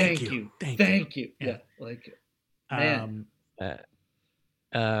 Thank you. Thank you. Yeah. Like, man.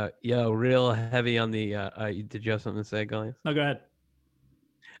 Real heavy on the. Did you have something to say, Gullius? No, go ahead.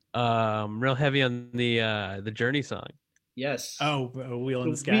 Real heavy on the Journey song. Yes. Oh, Wheel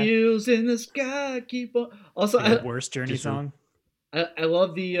in the Sky. Wheels in the sky keep on. Also, the worst Journey song. I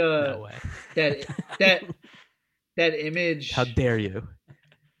love the no way. that image. How dare you?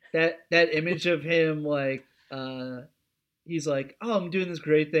 That image of him like he's like, oh, I'm doing this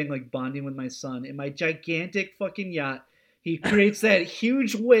great thing, like bonding with my son in my gigantic fucking yacht. He creates that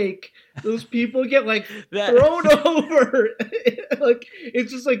huge wake. Those people get like thrown over. Like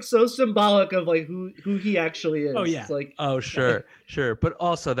it's just like so symbolic of like who he actually is. Oh yeah. It's like sure. But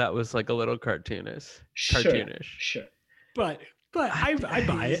also that was like a little cartoonish. Sure. But I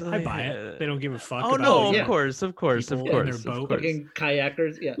buy it. I buy it. They don't give a fuck. Oh about no! Of course. In their boat. Fucking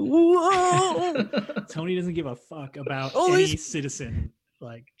kayakers. Yeah. Whoa! Tony doesn't give a fuck about any citizen.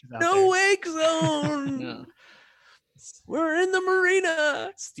 Like no wake zone. No. We're in the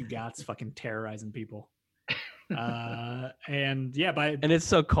marina. Stugat's fucking terrorizing people. And it's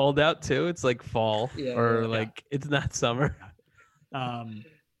so cold out too. It's like fall it's not summer. By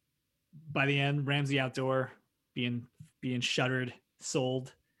the end, Ramsey Outdoor being shuttered,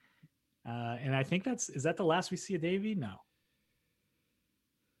 sold. And I think is that the last we see of Davey? No.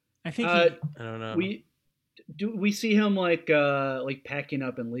 I think I don't know. We see him like packing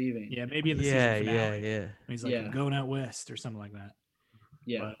up and leaving. Yeah, maybe in the season finale. Yeah. He's like, I'm going out west or something like that.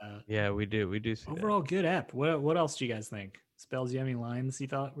 Yeah. But, we do see overall, good ep. What else do you guys think? Spells, you have any lines you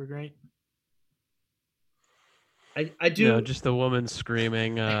thought were great? I do. No, just the woman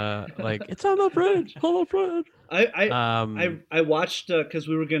screaming, like it's on the bridge. I watched because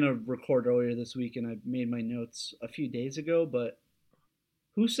we were gonna record earlier this week, and I made my notes a few days ago. But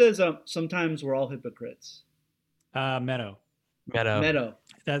who says sometimes we're all hypocrites? Meadow. I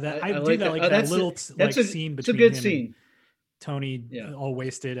do that like that little scene between it's a good him scene. Tony, all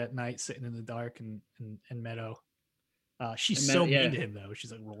wasted at night, sitting in the dark, and Meadow. She's Meadow, mean to him though.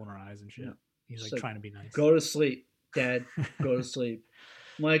 She's like rolling her eyes and shit. Yeah. He's like trying to be nice. Go to sleep, Dad. Go to sleep.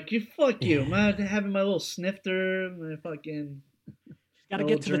 I'm like, fuck you. I'm not having my little snifter. My fucking. Gotta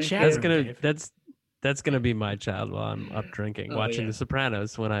get to the chat. That's gonna be my child while I'm up drinking, watching The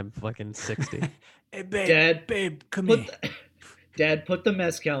Sopranos when I'm fucking 60. Hey, babe, come here. Dad, put the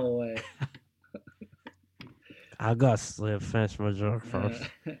mezcal away. I gotta finish my joke first.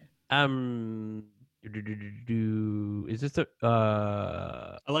 Is this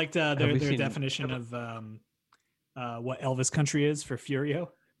I liked their definition of what Elvis country is for Furio.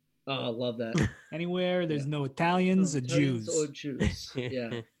 Oh, I love that. Anywhere there's no Italians or Jews.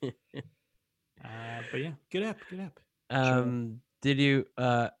 Yeah. But yeah, good app. Did you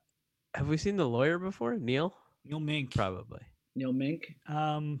have we seen The Lawyer before? Neil Mink. Probably. Neil Mink.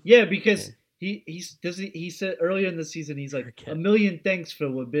 Yeah, because he said earlier in the season he's like, a million thanks for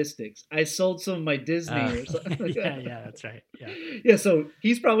Wabistics. I sold some of my Disney or something. Yeah, that's right. Yeah, so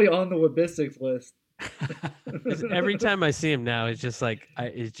he's probably on the Wabistics list. Every time I see him now, it's just like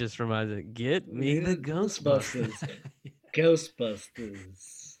it just reminds me, get me the Ghostbusters.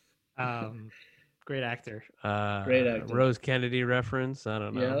 Ghostbusters. Great actor. Great actor. Rose Kennedy reference. I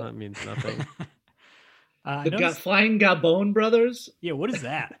don't know. Yep. That means nothing. Flying Gabon Brothers. Yeah, what is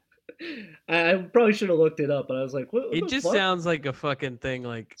that? I probably should have looked it up, but I was like, what it just sounds like a fucking thing,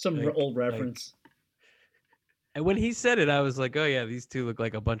 like some old reference. And when he said it, I was like, oh yeah, these two look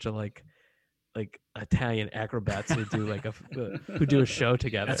like a bunch of like Italian acrobats who do a show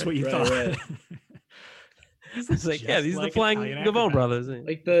together. That's what you thought. Right. It's like, yeah, these are the Flying Gabon Brothers.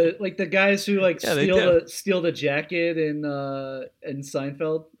 Like the guys who steal the jacket in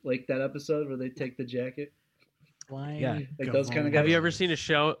Seinfeld, like that episode where they take the jacket. Like those kind of guys. Have you ever seen a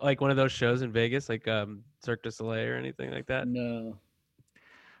show like one of those shows in Vegas, like Cirque du Soleil or anything like that? No.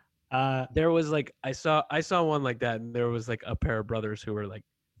 There was like I saw one like that, and there was like a pair of brothers who were like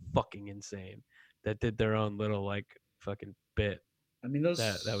fucking insane that did their own little like fucking bit. I mean, those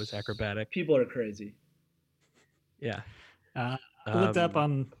that was acrobatic. People are crazy. Yeah. I looked up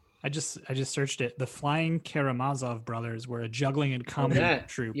on. I just searched it. The Flying Karamazov brothers were a juggling and comedy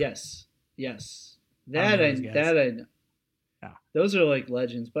troupe. Yes. That I know. Yeah. Those are like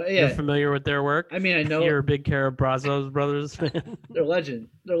legends, but yeah. You're familiar with their work? I mean, I know. You're a big Karamazov brothers fan. They're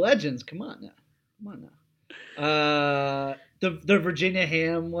legends. Come on now. The Virginia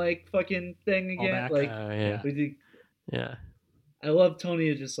Ham like fucking thing again. Like, yeah. I love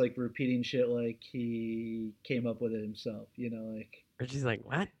Tony just like repeating shit like he came up with it himself. You know, like. Reggie's like,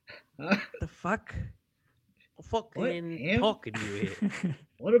 what? Huh? The fuck? Fucking talking to you here.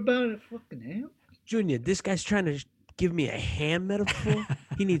 What about a fucking ham? Junior, this guy's trying to give me a ham metaphor.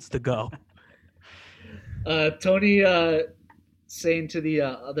 He needs to go. Tony saying to the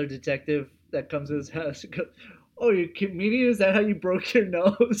other detective that comes to his house, "Oh, you're a comedian? Is that how you broke your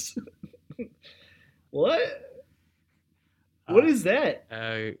nose?" What? What is that?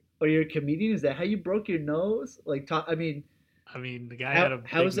 Oh, you're a comedian? Is that how you broke your nose? Like, I mean, the guy had a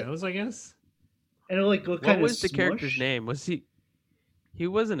big nose, I guess. And like, what was the character's name? Was he? He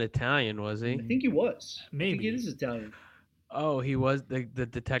wasn't Italian, was he? I think he was. Maybe I think he is Italian. Oh, he was. The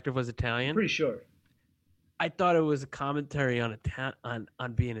detective was Italian. I'm pretty sure. I thought it was a commentary on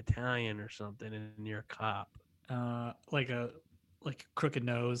being Italian or something, and you're a cop. Like a crooked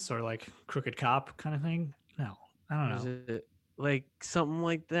nose or like crooked cop kind of thing. No, I don't know. Is it like something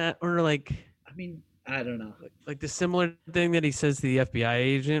like that, or like? I mean, I don't know. Like the similar thing that he says to the FBI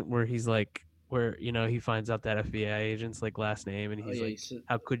agent, where he's like. Where he finds out that FBI agent's like last name, and he's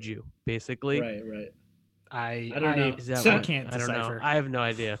 "How could you?" Basically, right. I don't know. I can't decipher. I don't know. I have no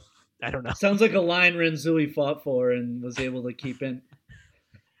idea. I don't know. Sounds like a line Renzulli fought for and was able to keep in.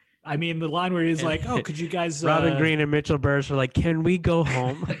 I mean, the line where he's like, "Oh, could you guys?" Robin Green and Mitchell Burrs were like, "Can we go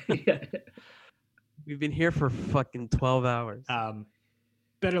home? Yeah. We've been here for fucking 12 hours."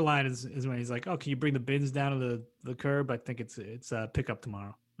 Better line is when he's like, "Oh, can you bring the bins down to the curb? I think it's pickup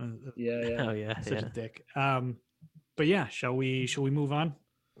tomorrow." Yeah. Oh yeah. Such a dick. But yeah, shall we move on?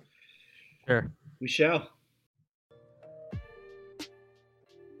 Sure. We shall.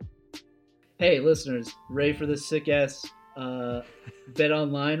 Hey, listeners, ready for this sick ass Bet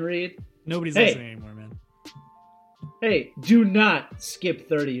Online read? Nobody's listening anymore, man. Hey, do not skip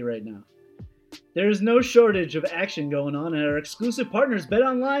 30 right now. There is no shortage of action going on at our exclusive partners,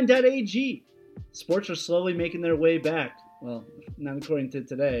 BetOnline.ag. Sports are slowly making their way back. Well, not according to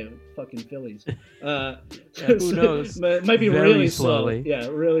today. Fucking Phillies. Who knows? It might be Very really slowly. slow. Yeah,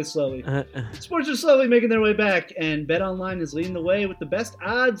 really slowly. Sports are slowly making their way back, and BetOnline is leading the way with the best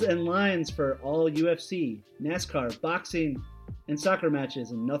odds and lines for all UFC, NASCAR, boxing, and soccer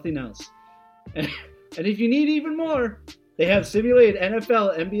matches, and nothing else. And if you need even more, they have simulated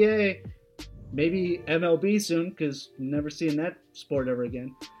NFL, NBA, maybe MLB soon, because never seeing that sport ever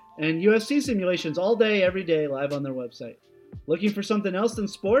again, and UFC simulations all day, every day, live on their website. Looking for something else than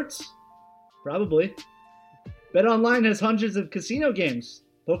sports? Probably. BetOnline has hundreds of casino games,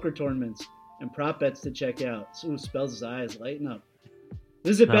 poker tournaments, and prop bets to check out. Ooh, Spells' eyes lighten up.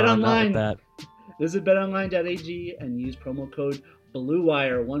 Visit BetOnline. Visit betonline.ag and use promo code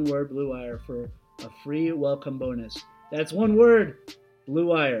BLUEWIRE, one word, BLUEWIRE, for a free welcome bonus. That's one word,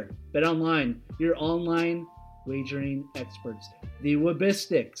 BLUEWIRE. BetOnline, your online wagering experts. The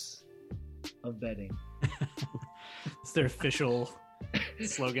Wabistics of betting. It's their official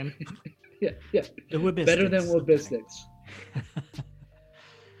slogan. Yeah. The Wabistics. Better than Wabistics.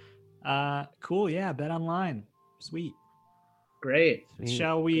 Cool. Yeah. BetOnline. Sweet. Great.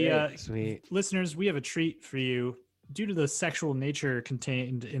 Shall we, Sweet. Listeners, we have a treat for you. Due to the sexual nature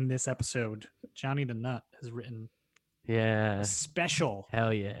contained in this episode, Johnny the Nut has written a special.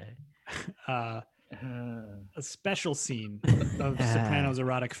 Hell yeah. A special scene of Sopranos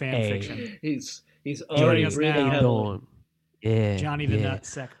erotic fan fiction. He's joining already us breathing now. heavily. Yeah. Johnny the Nut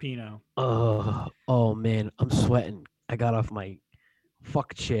Sacpino. Oh man, I'm sweating. I got off my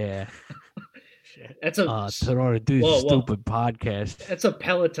fuck chair That's a to do this stupid podcast. That's a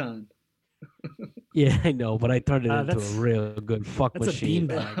Peloton. Yeah, I know, but I turned it into a real good fuck That's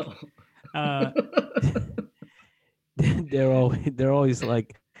machine. a beanbag. They're always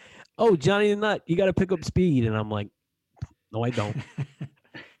like, "Oh, Johnny the Nut, you got to pick up speed," and I'm like, "No, I don't."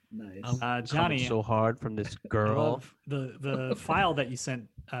 Nice. Johnny, so hard from this girl. The file that you sent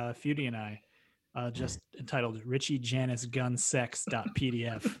Feudy and I, just entitled Richie Janice Gun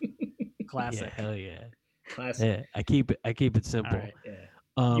Sex.pdf. Classic. Yeah, hell yeah. Classic. Yeah, I keep it simple. All right.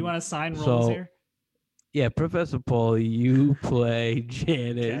 Yeah. You want to sign roles here? Yeah, Professor Paul, you play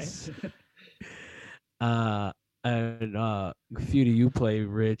Janice. And Feudy, you play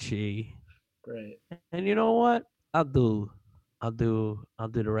Richie. Great. And you know what? I'll do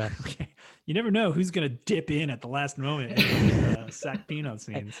the rest. Okay. You never know who's gonna dip in at the last moment in Sacpino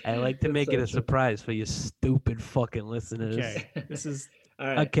scenes. I like to make it a surprise for you stupid fucking listeners. Okay, this is all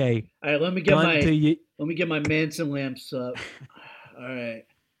right. Okay. All right. Let me get my Manson lamps up. All right.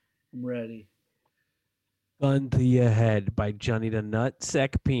 I'm ready. Gun to Your Head by Johnny the Nut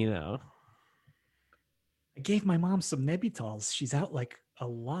Sacpino. I gave my mom some Nebutals. She's out like a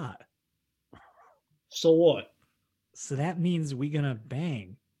lot. So what? So that means we gonna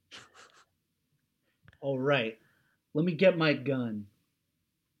bang. All right. Let me get my gun.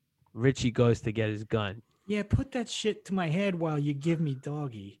 Richie goes to get his gun. Yeah, put that shit to my head while you give me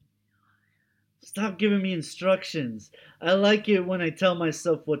doggy. Stop giving me instructions. I like it when I tell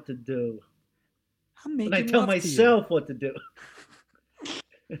myself what to do. When I tell myself what to do.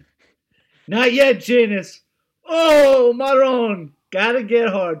 Not yet, Janice. Oh, Maron. Gotta get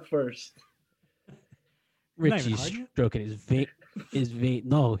hard first. Richie's stroking his vein.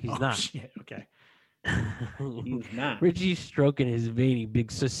 No, he's not. Shit. Okay. He's not. Richie's stroking his veiny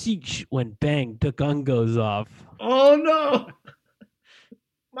big sausage when bang, the gun goes off. Oh no!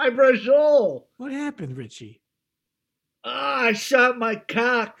 My brajol! What happened, Richie? Ah, I shot my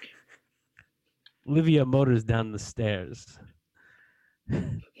cock. Livia motors down the stairs.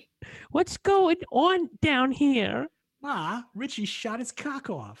 What's going on down here? Ma, Richie shot his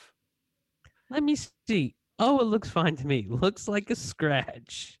cock off. Let me see. Oh, it looks fine to me. Looks like a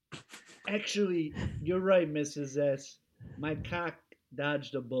scratch. Actually, you're right, Mrs. S. My cock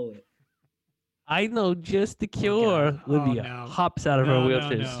dodged a bullet. I know just the cure. Okay. Livia hops out of her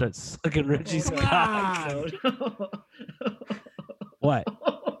wheelchair and no. starts sucking Richie's cock. What?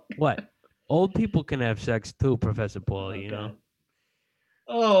 What? Old people can have sex too, Professor Paulie, you know?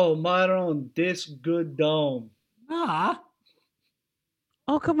 Oh, Maron, this good dome. Ah.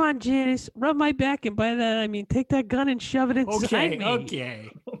 Oh, come on, Janice. Rub my back, and by that I mean take that gun and shove it inside me. Okay.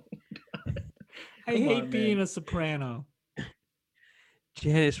 I hate being a soprano.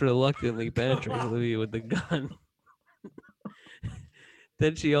 Janice reluctantly penetrates Livia with the gun.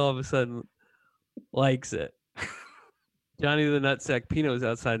 Then she all of a sudden likes it. Johnny the Nutsack Pino's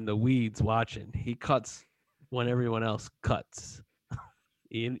outside in the weeds watching. He cuts when everyone else cuts.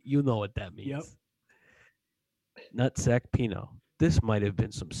 You know what that means. Yep. Nutsack Pino. This might have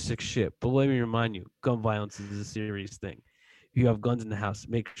been some sick shit, but let me remind you, gun violence is a serious thing. If you have guns in the house,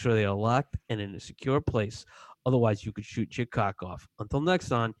 make sure they are locked and in a secure place. Otherwise, you could shoot your cock off. Until next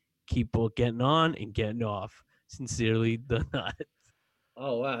time, keep getting on and getting off. Sincerely, the Nut.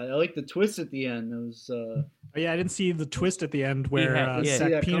 Oh wow, I like the twist at the end. It was. Oh, yeah, I didn't see the twist at the end where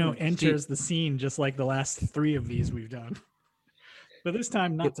Zach Pino enters the scene, just like the last 3 of these we've done. But this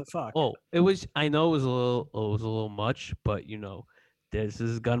time, not to fuck. Oh, it was. I know it was a little much, but you know, this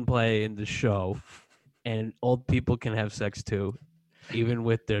is gunplay in the show, and old people can have sex too, even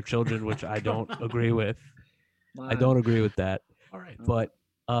with their children, which I don't agree with. I don't agree with that. All right, but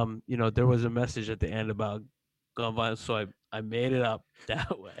you know, there was a message at the end about gun violence, so I made it up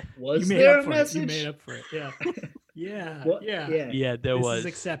that way. Was there a message? You made up for it. Yeah, yeah, yeah. There was.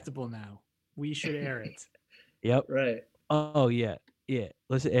 This is acceptable now. We should air it. Yep. Right. Oh yeah.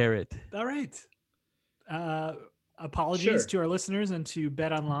 Let's air it. All right. Apologies to our listeners and to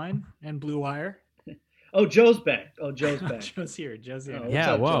Bet Online and Blue Wire. Oh, Joe's back. Joe's here. Oh,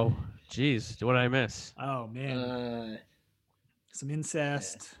 yeah. Whoa. Jeez, what did I miss? Oh man. Some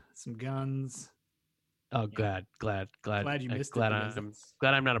incest, some guns. Oh, glad you missed glad it.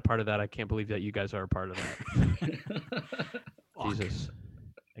 Glad I'm not a part of that. I can't believe that you guys are a part of that. Jesus.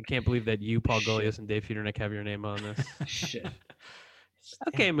 I can't believe that you, Paul Goliath, and Dave Feudernick have your name on this. Shit.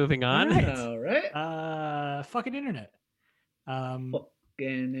 Okay, moving on. All right. Fucking internet. Fucking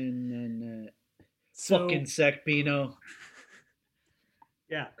internet. Fucking Zach Pino.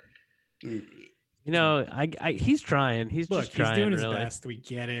 Yeah. You know, I he's trying. He's just trying. He's doing his really. best. We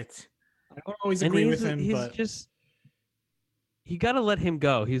get it. I don't always agree with him, but you got to let him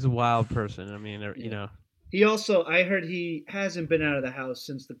go. He's a wild person. I mean, you know. He also, I heard he hasn't been out of the house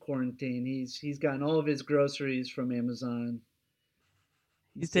since the quarantine. He's gotten all of his groceries from Amazon.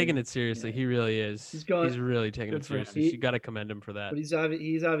 He's taking it seriously. Yeah. He really is. He's really taking it seriously. You got to commend him for that. But he's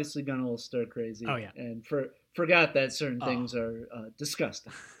obviously gone a little stir crazy. Oh yeah, and forgot that certain things are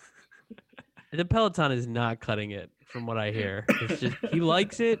disgusting. The Peloton is not cutting it, from what I hear. It's just he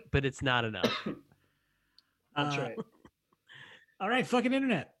likes it, but it's not enough. That's right. All right, fucking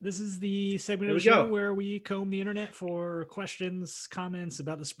internet. This is the segment of the show where we comb the internet for questions, comments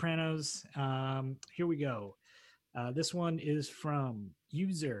about The Sopranos. Here we go. This one is from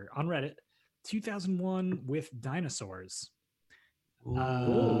user on Reddit, 2001 with dinosaurs.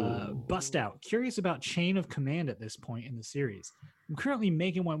 Bust out. Curious about chain of command at this point in the series. I'm currently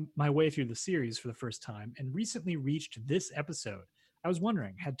making my way through the series for the first time and recently reached this episode. I was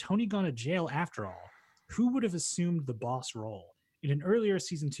wondering, had Tony gone to jail after all, who would have assumed the boss role? In an earlier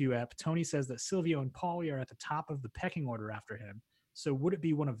season 2 ep, Tony says that Silvio and Paulie are at the top of the pecking order after him. So would it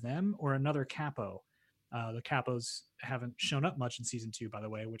be one of them or another capo? The capos haven't shown up much in season 2, by the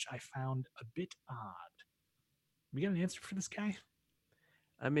way, which I found a bit odd. We got an answer for this guy?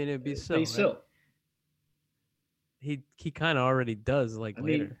 I mean, it'd be so. Right? He kind of already does, like,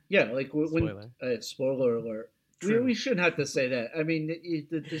 later. Mean, yeah, like when spoiler alert. We shouldn't have to say that. I mean,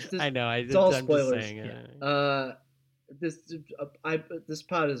 this I know. It's all spoilers. Just saying, This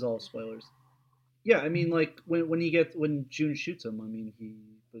pod is all spoilers. Yeah, I mean, like when June shoots him, I mean, he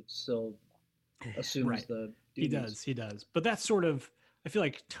still assumes the demons. He does. But that's sort of, I feel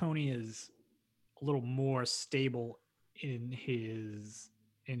like Tony is a little more stable in his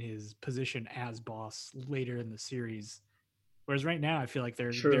position as boss later in the series. Whereas right now, I feel like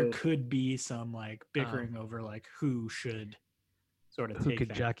there could be some like bickering over like who should sort of who take could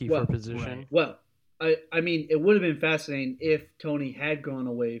that. jockey for position. Right. Well, I mean, it would have been fascinating if Tony had gone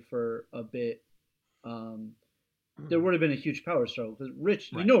away for a bit. There would have been a huge power struggle because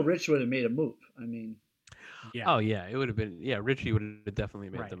Rich would have made a move. I mean, yeah. Oh yeah, it would have been. Yeah, Richie would have definitely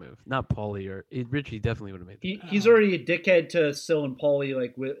made the move. Not Paulie Richie definitely would have made the move. He's already a dickhead to Sil and Paulie,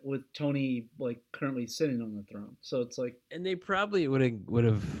 like with Tony like currently sitting on the throne. So it's like, and they probably would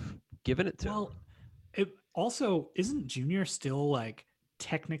have given it to him. It also isn't Junior still like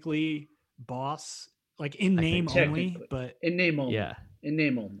technically boss, like in name only, but in name only. Yeah. In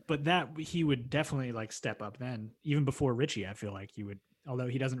name only. But that he would definitely like step up then, even before Richie. I feel like he would, although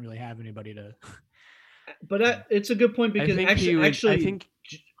he doesn't really have anybody to. But it's a good point because I think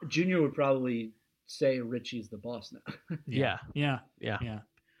Junior would probably say Richie's the boss now. Yeah.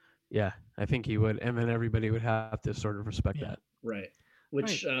 I think he would, and then everybody would have to sort of respect that. Right.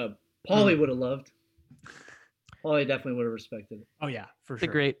 Which Paulie would have loved. Paulie definitely would have respected it. Oh yeah, for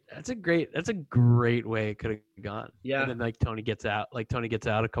sure. That's a great way it could have gone. Yeah. And then like Tony gets out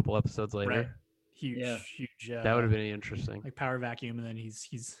a couple episodes later. Right. Huge. That would have been interesting. Like power vacuum, and then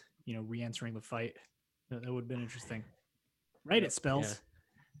he's re-entering the fight. That would have been interesting. Right, it spells. Yeah.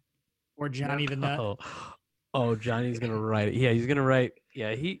 Or Johnny the Nut. Oh, Johnny's gonna write it. Yeah, he's gonna write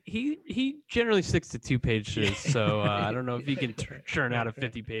Yeah, he generally sticks to 2-pages, so I don't know if he can churn out a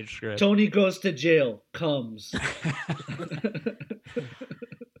 50-page script. Tony Goes to Jail comes.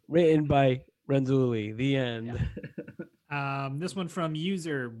 Written by Renzulli. The end. This one from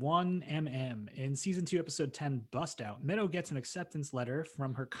user 1mm. In season 2, episode 10, Bust Out, Meadow gets an acceptance letter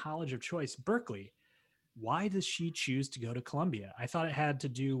from her college of choice, Berkeley. Why does she choose to go to Columbia? I thought it had to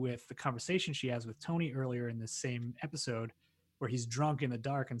do with the conversation she has with Tony earlier in this same episode, where he's drunk in the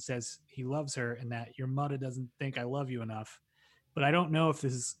dark and says he loves her and that your mother doesn't think I love you enough. But I don't know if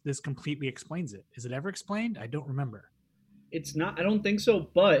this completely explains it. Is it ever explained? I don't remember. It's not. I don't think so.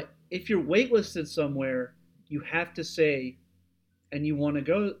 But if you're waitlisted somewhere, you have to say, and you want to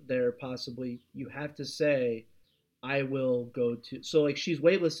go there possibly, you have to say, I will go to. So like she's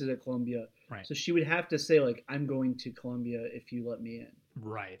waitlisted at Columbia. Right. So she would have to say like, I'm going to Columbia if you let me in.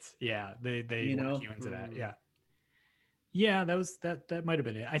 Right. Yeah. They lock you into that. Yeah. Yeah, that might have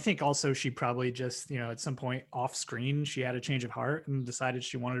been it. I think also she probably just, at some point off screen, she had a change of heart and decided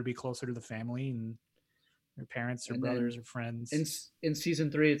she wanted to be closer to the family and her parents, her brothers, her friends. In season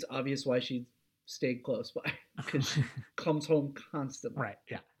 3, it's obvious why she stayed close by, because she comes home constantly. Right.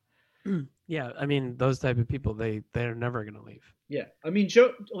 Yeah. Yeah. I mean, those type of people, they're never going to leave. Yeah. I mean,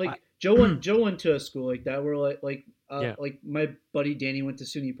 Joe went to a school like that where like my buddy Danny went to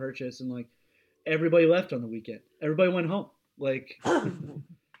SUNY Purchase and like everybody left on the weekend. Everybody went home. Like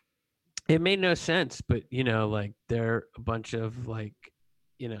it made no sense, but like they're a bunch of like,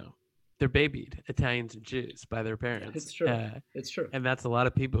 they're babied Italians and Jews by their parents. It's true. It's true. And that's a lot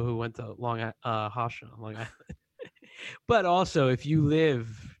of people who went to Long Island. But also if you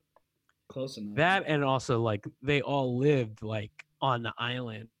live close enough, that, and also like they all lived like on the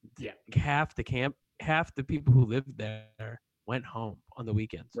island. Yeah. Half the people who lived there went home on the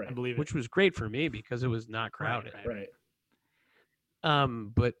weekends. Right. I believe it. Which was great for me because it was not crowded. Right.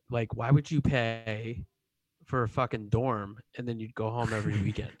 But like, why would you pay for a fucking dorm and then you'd go home every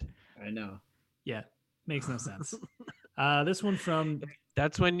weekend? I know. Yeah. Makes no sense. This one from...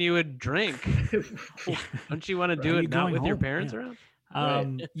 That's when you would drink. Don't you want to do it not with your parents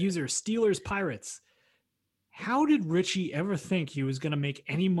around? User Steelers Pirates. How did Richie ever think he was going to make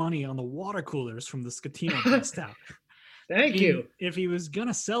any money on the water coolers from the Scatino Bust Out? Thank you. If he was going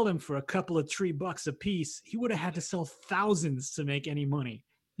to sell them for a couple of $3 a piece, he would have had to sell thousands to make any money.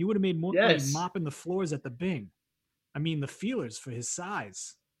 He would have made more money mopping the floors at the Bing. I mean, the feelers for his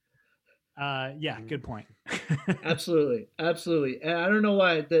size. Good point. Absolutely. And I don't know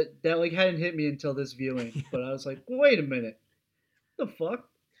why that like hadn't hit me until this viewing, but I was like, wait a minute. What the fuck?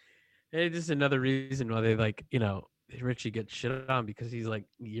 It's just another reason why they like, Richie gets shit on because he's like,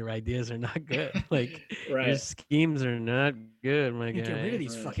 your ideas are not good. Like your schemes are not good, my guy. Get rid of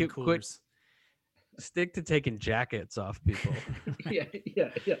these fucking coolers. Stick to taking jackets off people. Yeah.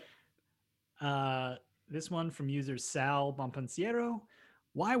 This one from user Sal Bompensiero.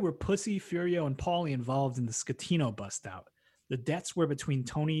 Why were Pussy, Furio, and Paulie involved in the Scatino Bust Out? The debts were between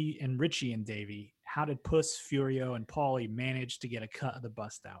Tony and Richie and Davey. How did Puss, Furio, and Paulie manage to get a cut of the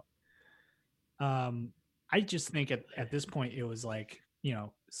Bust Out? I just think at this point it was like,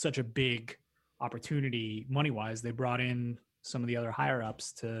 such a big opportunity money-wise. They brought in some of the other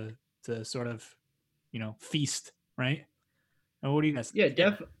higher-ups to sort of, feast, right? And what do you guys think?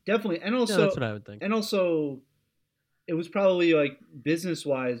 Yeah, definitely. And also, that's what I would think. And also, it was probably like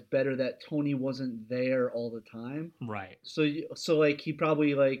business-wise better that Tony wasn't there all the time. Right. So like he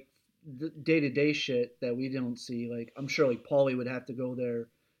probably like the day-to-day shit that we don't see. Like I'm sure like Paulie would have to go there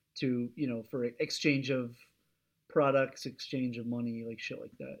to, for exchange of products, exchange of money, like shit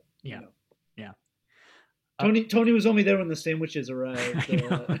like that. Yeah. Yeah. Tony was only there when the sandwiches arrived. Put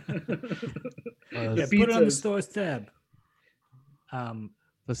it on the store's tab.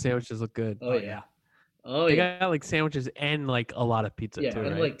 The sandwiches look good. Oh yeah. They got like sandwiches and like a lot of pizza too,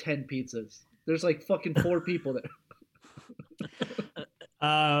 and right? like 10 pizzas. There's like fucking 4 people there.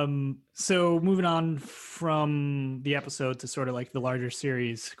 So moving on from the episode to sort of like the larger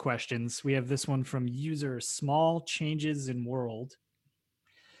series questions, we have this one from user Small Changes in World.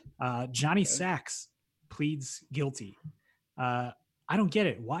 Johnny Sachs pleads guilty. I don't get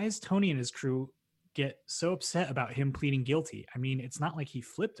it. Why is Tony and his crew get so upset about him pleading guilty? I mean, it's not like he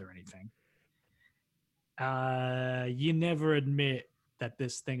flipped or anything. You never admit that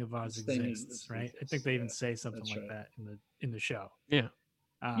this thing of ours exists, right? I think they even say something like that in the show. Yeah.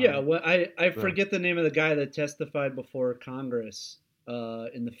 Well, I forget the name of the guy that testified before Congress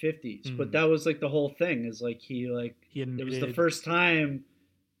in the 50s, but that was like the whole thing is like he admitted, it was the first time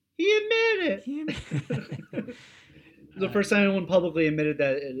he admitted it. The first time anyone publicly admitted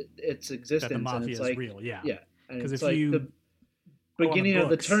that its existence, that the mafia and it's is like, real. Yeah. Yeah. Because if like you beginning of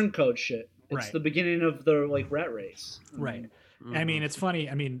the turncoat shit. It's right. the beginning of the like rat race. Right. I mean, it's funny.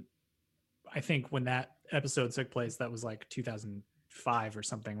 I mean, I think when that episode took place, that was like 2005 or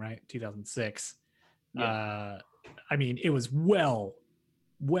something, right? 2006. Yeah. I mean, it was well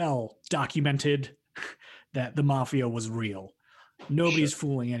documented that the mafia was real. Nobody's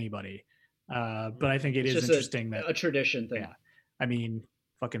fooling anybody. But I think it's interesting that a tradition thing. Yeah. I mean,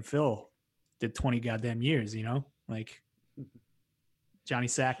 fucking Phil did 20 goddamn years, you know? Like Johnny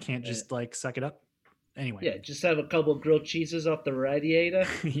Sack can't just like suck it up. Anyway. Yeah, just have a couple of grilled cheeses off the radiator.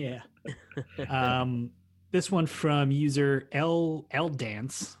 Yeah. This one from user L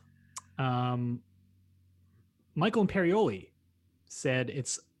Dance. Michael Imperioli said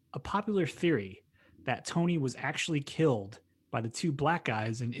it's a popular theory that Tony was actually killed by the two black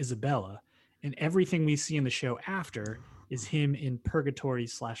guys in Isabella, and everything we see in the show after is him in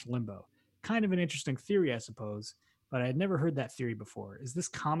purgatory/limbo. Kind of an interesting theory, I suppose, but I had never heard that theory before. Is this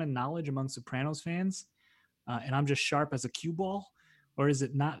common knowledge among Sopranos fans? And I'm just sharp as a cue ball? Or is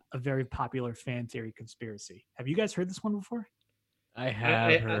it not a very popular fan theory conspiracy? Have you guys heard this one before? I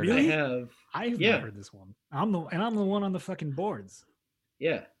have heard. Really? I have. I've not heard this one. I'm the one on the fucking boards.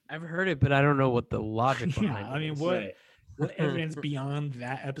 Yeah. I've heard it, but I don't know what the logic behind it. I mean, what evidence beyond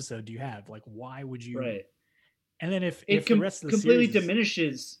that episode do you have? Like, why would you? Right. And then if the rest of the completely series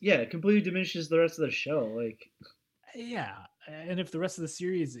diminishes the rest of the show. Like, yeah, and if the rest of the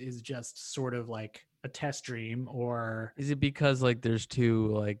series is just sort of like a test dream, or is it because like there's two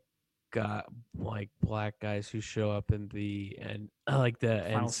like black guys who show up in the end, like the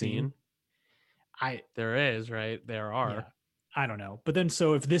end scene? There is, right? There are. Yeah, I don't know, but then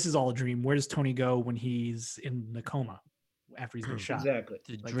so if this is all a dream, where does Tony go when he's in the coma after he's been shot? Exactly,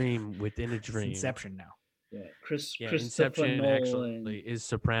 the dream within a dream. Inception now. Yeah, Inception Nolan. actually is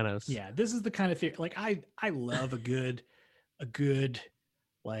Sopranos. Yeah, this is the kind of theory. Like I love a good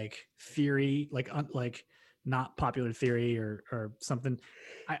like theory, like not popular theory or something.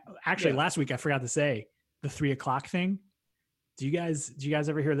 Last week I forgot to say the 3 o'clock thing. Do you guys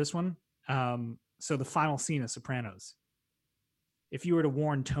ever hear this one? So the final scene of Sopranos. If you were to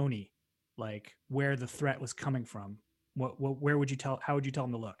warn Tony, like where the threat was coming from, where would you how would you tell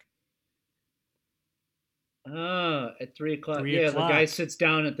him to look? At 3 o'clock. 3 yeah, o'clock. The guy sits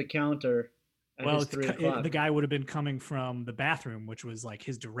down at the counter. Well, 3 o'clock. The guy would have been coming from the bathroom, which was like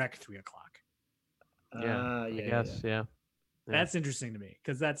his direct 3 o'clock. I guess. Yeah. That's interesting to me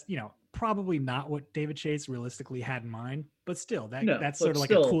because that's, probably not what David Chase realistically had in mind, but still that's sort of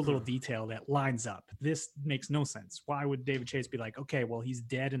like a cool little detail that lines up. This makes no sense. Why would David Chase be like, okay, well, he's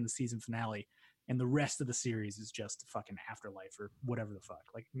dead in the season finale and the rest of the series is just a fucking afterlife or whatever the fuck?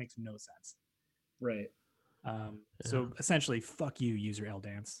 Like, it makes no sense. Right. So essentially, fuck you, user L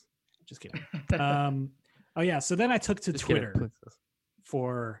Dance. Just kidding. So then I took to Twitter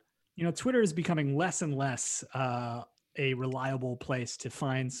for, Twitter is becoming less and less a reliable place to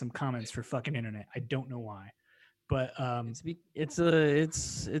find some comments for fucking internet. I don't know why, but it's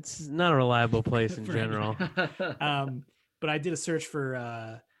not a reliable place in general. But I did a search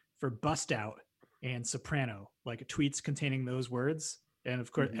for bust out and soprano, like tweets containing those words. And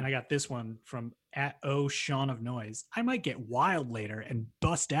of course, and I got this one from @Sean of Noise. I might get wild later and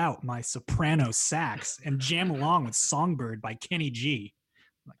bust out my soprano sax and jam along with Songbird by Kenny G.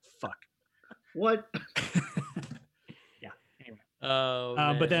 I'm like, fuck. What? Yeah. Anyway.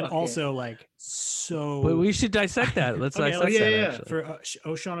 Oh, but then also like so. But we should dissect that. Let's dissect that. Actually.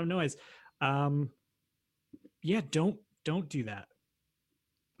 For Sean of Noise. Yeah. Don't do that.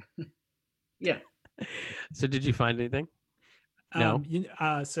 Yeah. So did you find anything? No.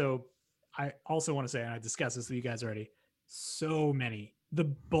 So I also want to say, and I discussed this with you guys already, so many, the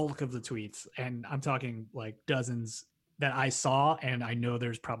bulk of the tweets, and I'm talking like dozens that I saw, and I know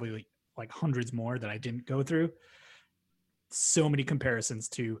there's probably like hundreds more that I didn't go through. So many comparisons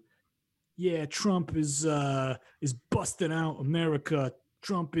to, Trump is busting out America.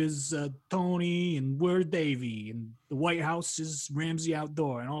 Trump is Tony, and we're Davey, and the White House is Ramsey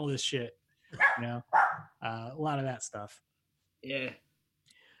Outdoor, and all this shit. A lot of that stuff. Yeah.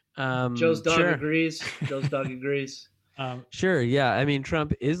 Joe's dog agrees. Joe's dog agrees. Sure. Yeah. I mean,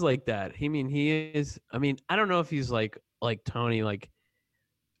 Trump is like that. He is. I mean, I don't know if he's like Tony. Like,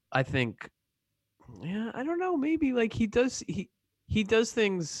 I think. Yeah. I don't know. Maybe like he does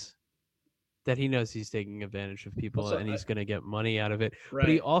things that he knows he's taking advantage of people and he's going to get money out of it. Right. But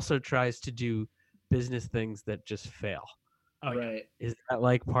he also tries to do business things that just fail. Oh, right. Is that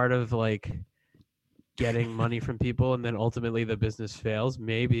like part of like getting money from people and then ultimately the business fails?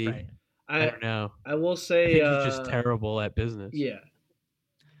 Maybe. Right. I don't know. I will say I think he's just terrible at business. Yeah.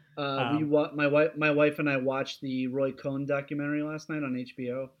 My wife and I watched the Roy Cohn documentary last night on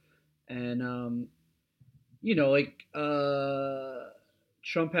HBO, and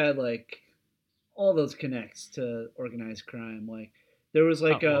Trump had like all those connects to organized crime. Like there was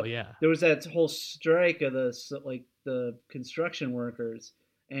there was that whole strike of the construction workers,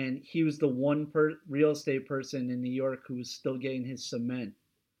 and he was the one real estate person in New York who was still getting his cement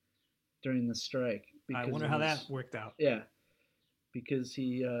during the strike. I wonder how that worked out. Yeah, because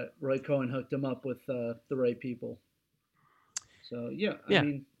Roy Cohn hooked him up with the right people. So I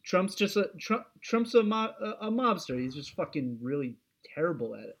mean, Trump's just Trump's a mobster. He's just fucking really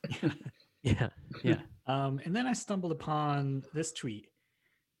terrible at it. Yeah. And then I stumbled upon this tweet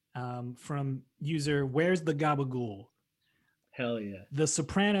from user Where's the Gabagool? Hell yeah. The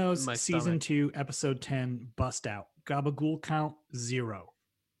Sopranos season 2 episode 10 bust out. Gabagool count 0.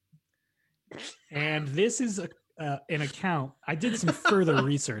 And this is an account. I did some further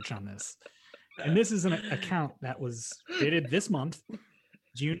research on this. And this is an account that was dated this month,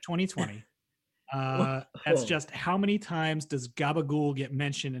 June 2020. That's just how many times does Gabagool get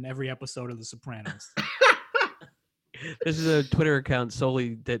mentioned in every episode of The Sopranos? This is a Twitter account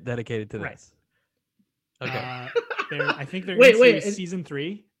solely dedicated to this. Okay. I think they're into season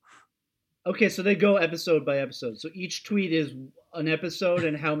 3. Okay, so they go episode by episode. So each tweet is an episode,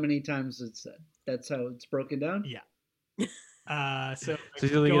 and how many times it's said. That's how it's broken down? Yeah. So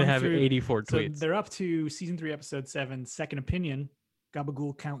you're only going to have 84 tweets. So they're up to season 3, episode 7, Second Opinion.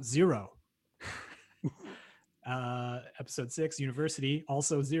 Gabagool count 0. Episode 6, University,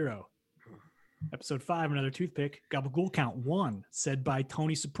 also 0. Episode 5, Another Toothpick. Gabagool count 1, said by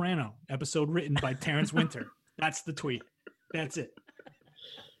Tony Soprano. Episode written by Terrence Winter. That's the tweet. That's it.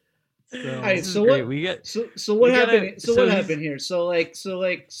 So what happened here? So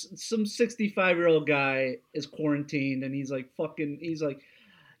some 65-year-old guy is quarantined, and he's like,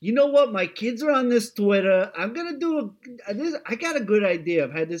 you know what? My kids are on this Twitter. I'm gonna do I got a good idea.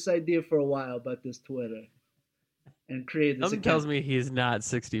 I've had this idea for a while about this Twitter, and create this. Someone tells me he's not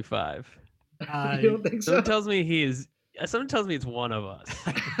 65. You don't think so? Someone tells me he is. Someone tells me it's one of us.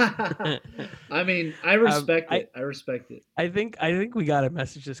 I mean, I respect it. I respect it. I think we gotta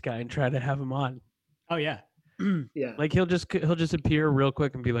message this guy and try to have him on. Oh yeah. Yeah. Like he'll just appear real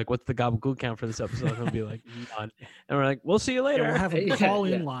quick and be like, "What's the Gabagool count for this episode?" He'll be like, "None," and we're like, "We'll see you later." Yeah, we'll have him call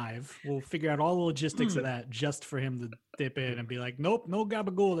in live. We'll figure out all the logistics of that just for him to dip in and be like, "Nope, no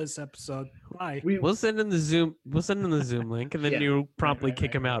Gabagool this episode." Bye. We'll send in the Zoom. We'll send in the Zoom link, and then you promptly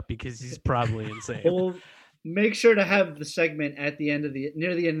kick him out because he's probably insane. We'll make sure to have the segment at the end of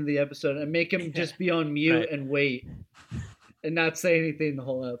near the end of the episode, and make him just be on mute and wait, and not say anything the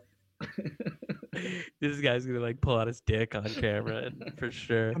whole up. This guy's gonna like pull out his dick on camera for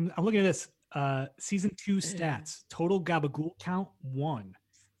sure. I'm looking at this season 2 stats. Total Gabagool count 1.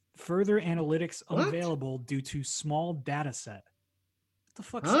 Further analytics unavailable due to small data set. What the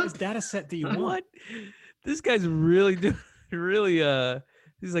fuck size data set do you want? What? This guy's really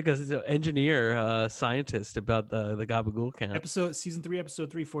he's like an engineer, scientist about the Gabagool count. Season 3, episode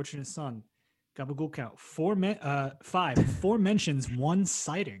 3, Fortunate Son. Gabagool count 5. 4 mentions, 1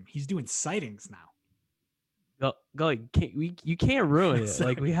 sighting. He's doing sightings now. You can't ruin it.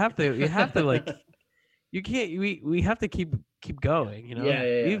 Like we have to like you can't. We have to keep going. You know.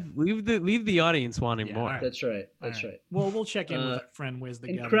 Yeah. Leave the audience wanting more. Right. That's right. Well, we'll check in with our friend. Where's the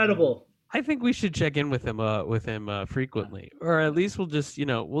incredible? I think we should check in with him frequently, or at least we'll just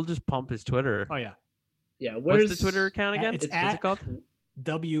pump his Twitter. Oh yeah. Yeah. What's the Twitter account again? What's it called?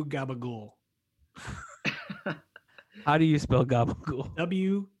 W Gabagool. How do you spell Gabagool?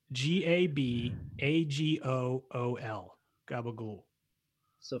 WGABAGOOL. Gabagool.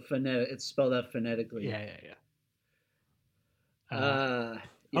 So it's spelled out phonetically. Yeah.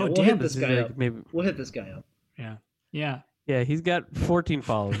 We'll hit this guy up. We'll hit this guy up. Yeah. Yeah, he's got 14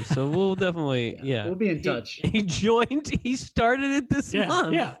 followers, so we'll definitely we'll be in touch. He started it this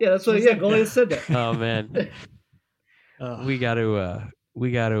month. Yeah, that's what. Yeah, Goliath said that. Oh man, we got to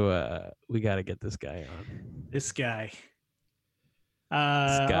get this guy on. This guy.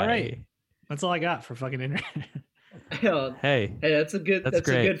 All right, that's all I got for fucking internet. Hey, that's a good. That's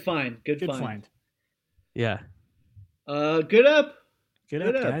great. A good find. Good find. Yeah. Good up. Good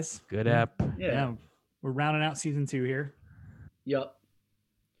up, guys. Good app. Yeah. We're rounding out season 2 here. Yep.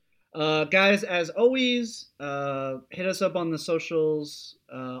 Guys, as always, hit us up on the socials,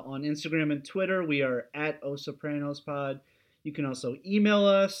 on Instagram and Twitter. We are at OSopranosPod. You can also email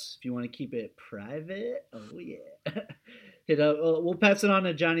us if you want to keep it private. Oh yeah. Hit up. We'll pass it on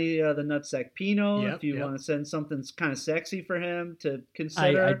to Johnny the Nutsack Pino if you want to send something kind of sexy for him to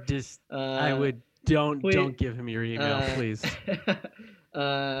consider. I would don't give him your email, please.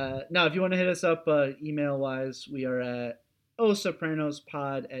 Now, if you want to hit us up email wise, we are at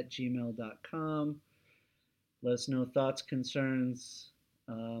osopranospod@gmail.com. Let us know thoughts, concerns,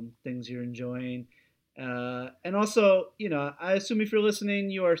 things you're enjoying. And also, I assume if you're listening,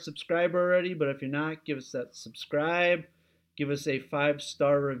 you are a subscriber already, but if you're not, give us that subscribe. Give us a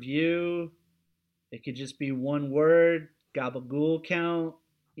 5-star review. It could just be one word, gabagool count.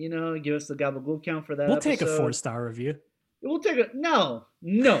 Give us the gabagool count for that We'll episode. take a 4-star review. We'll take a... No.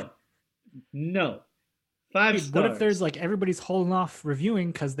 5 stars. What if there's everybody's holding off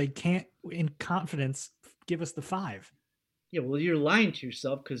reviewing because they can't, in confidence, give us the 5? Yeah, well, you're lying to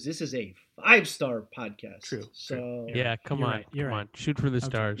yourself because this is a 5-star podcast. True. So yeah, come on. Shoot for the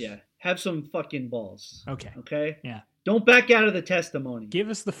stars. Yeah, have some fucking balls. Okay. Yeah. Don't back out of the testimony. Give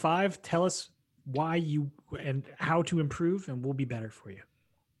us the 5. Tell us why you and how to improve, and we'll be better for you.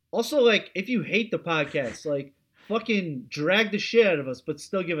 Also, if you hate the podcast, fucking drag the shit out of us, but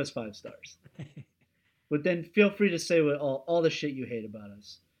still give us 5 stars. But then feel free to say what all the shit you hate about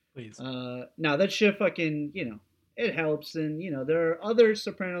us. Please. Now that shit fucking, it helps. And, there are other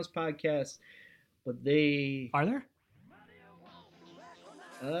Sopranos podcasts, but they... Are there?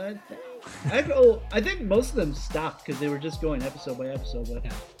 I think most of them stopped because they were just going episode by episode.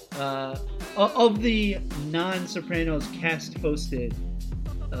 But of the non-Sopranos cast-hosted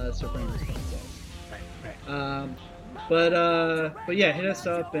Sopranos podcast. Right. But yeah, hit us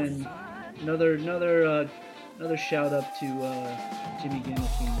up, and another shout out to Jimmy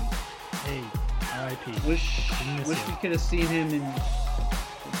Gandolfini. Hey, R.I.P. Wish we could have seen him in a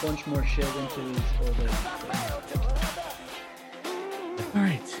bunch more shit into his old age. All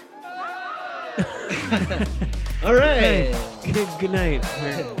right. All right. Hey, good night.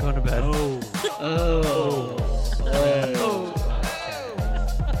 We're going to bed. Oh.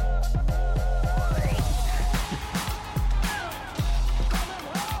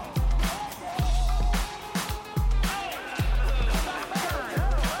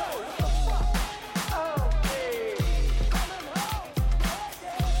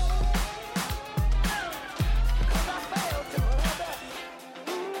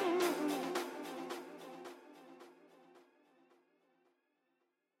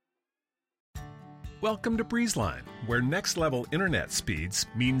 Welcome to BreezeLine, where next-level internet speeds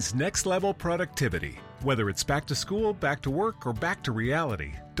means next-level productivity. Whether it's back to school, back to work, or back to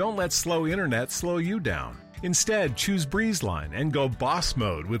reality, don't let slow internet slow you down. Instead, choose BreezeLine and go boss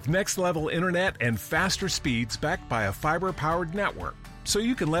mode with next-level internet and faster speeds backed by a fiber-powered network, so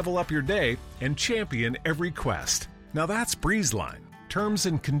you can level up your day and champion every quest. Now that's BreezeLine. Terms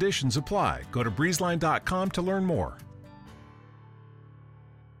and conditions apply. Go to breezeline.com to learn more.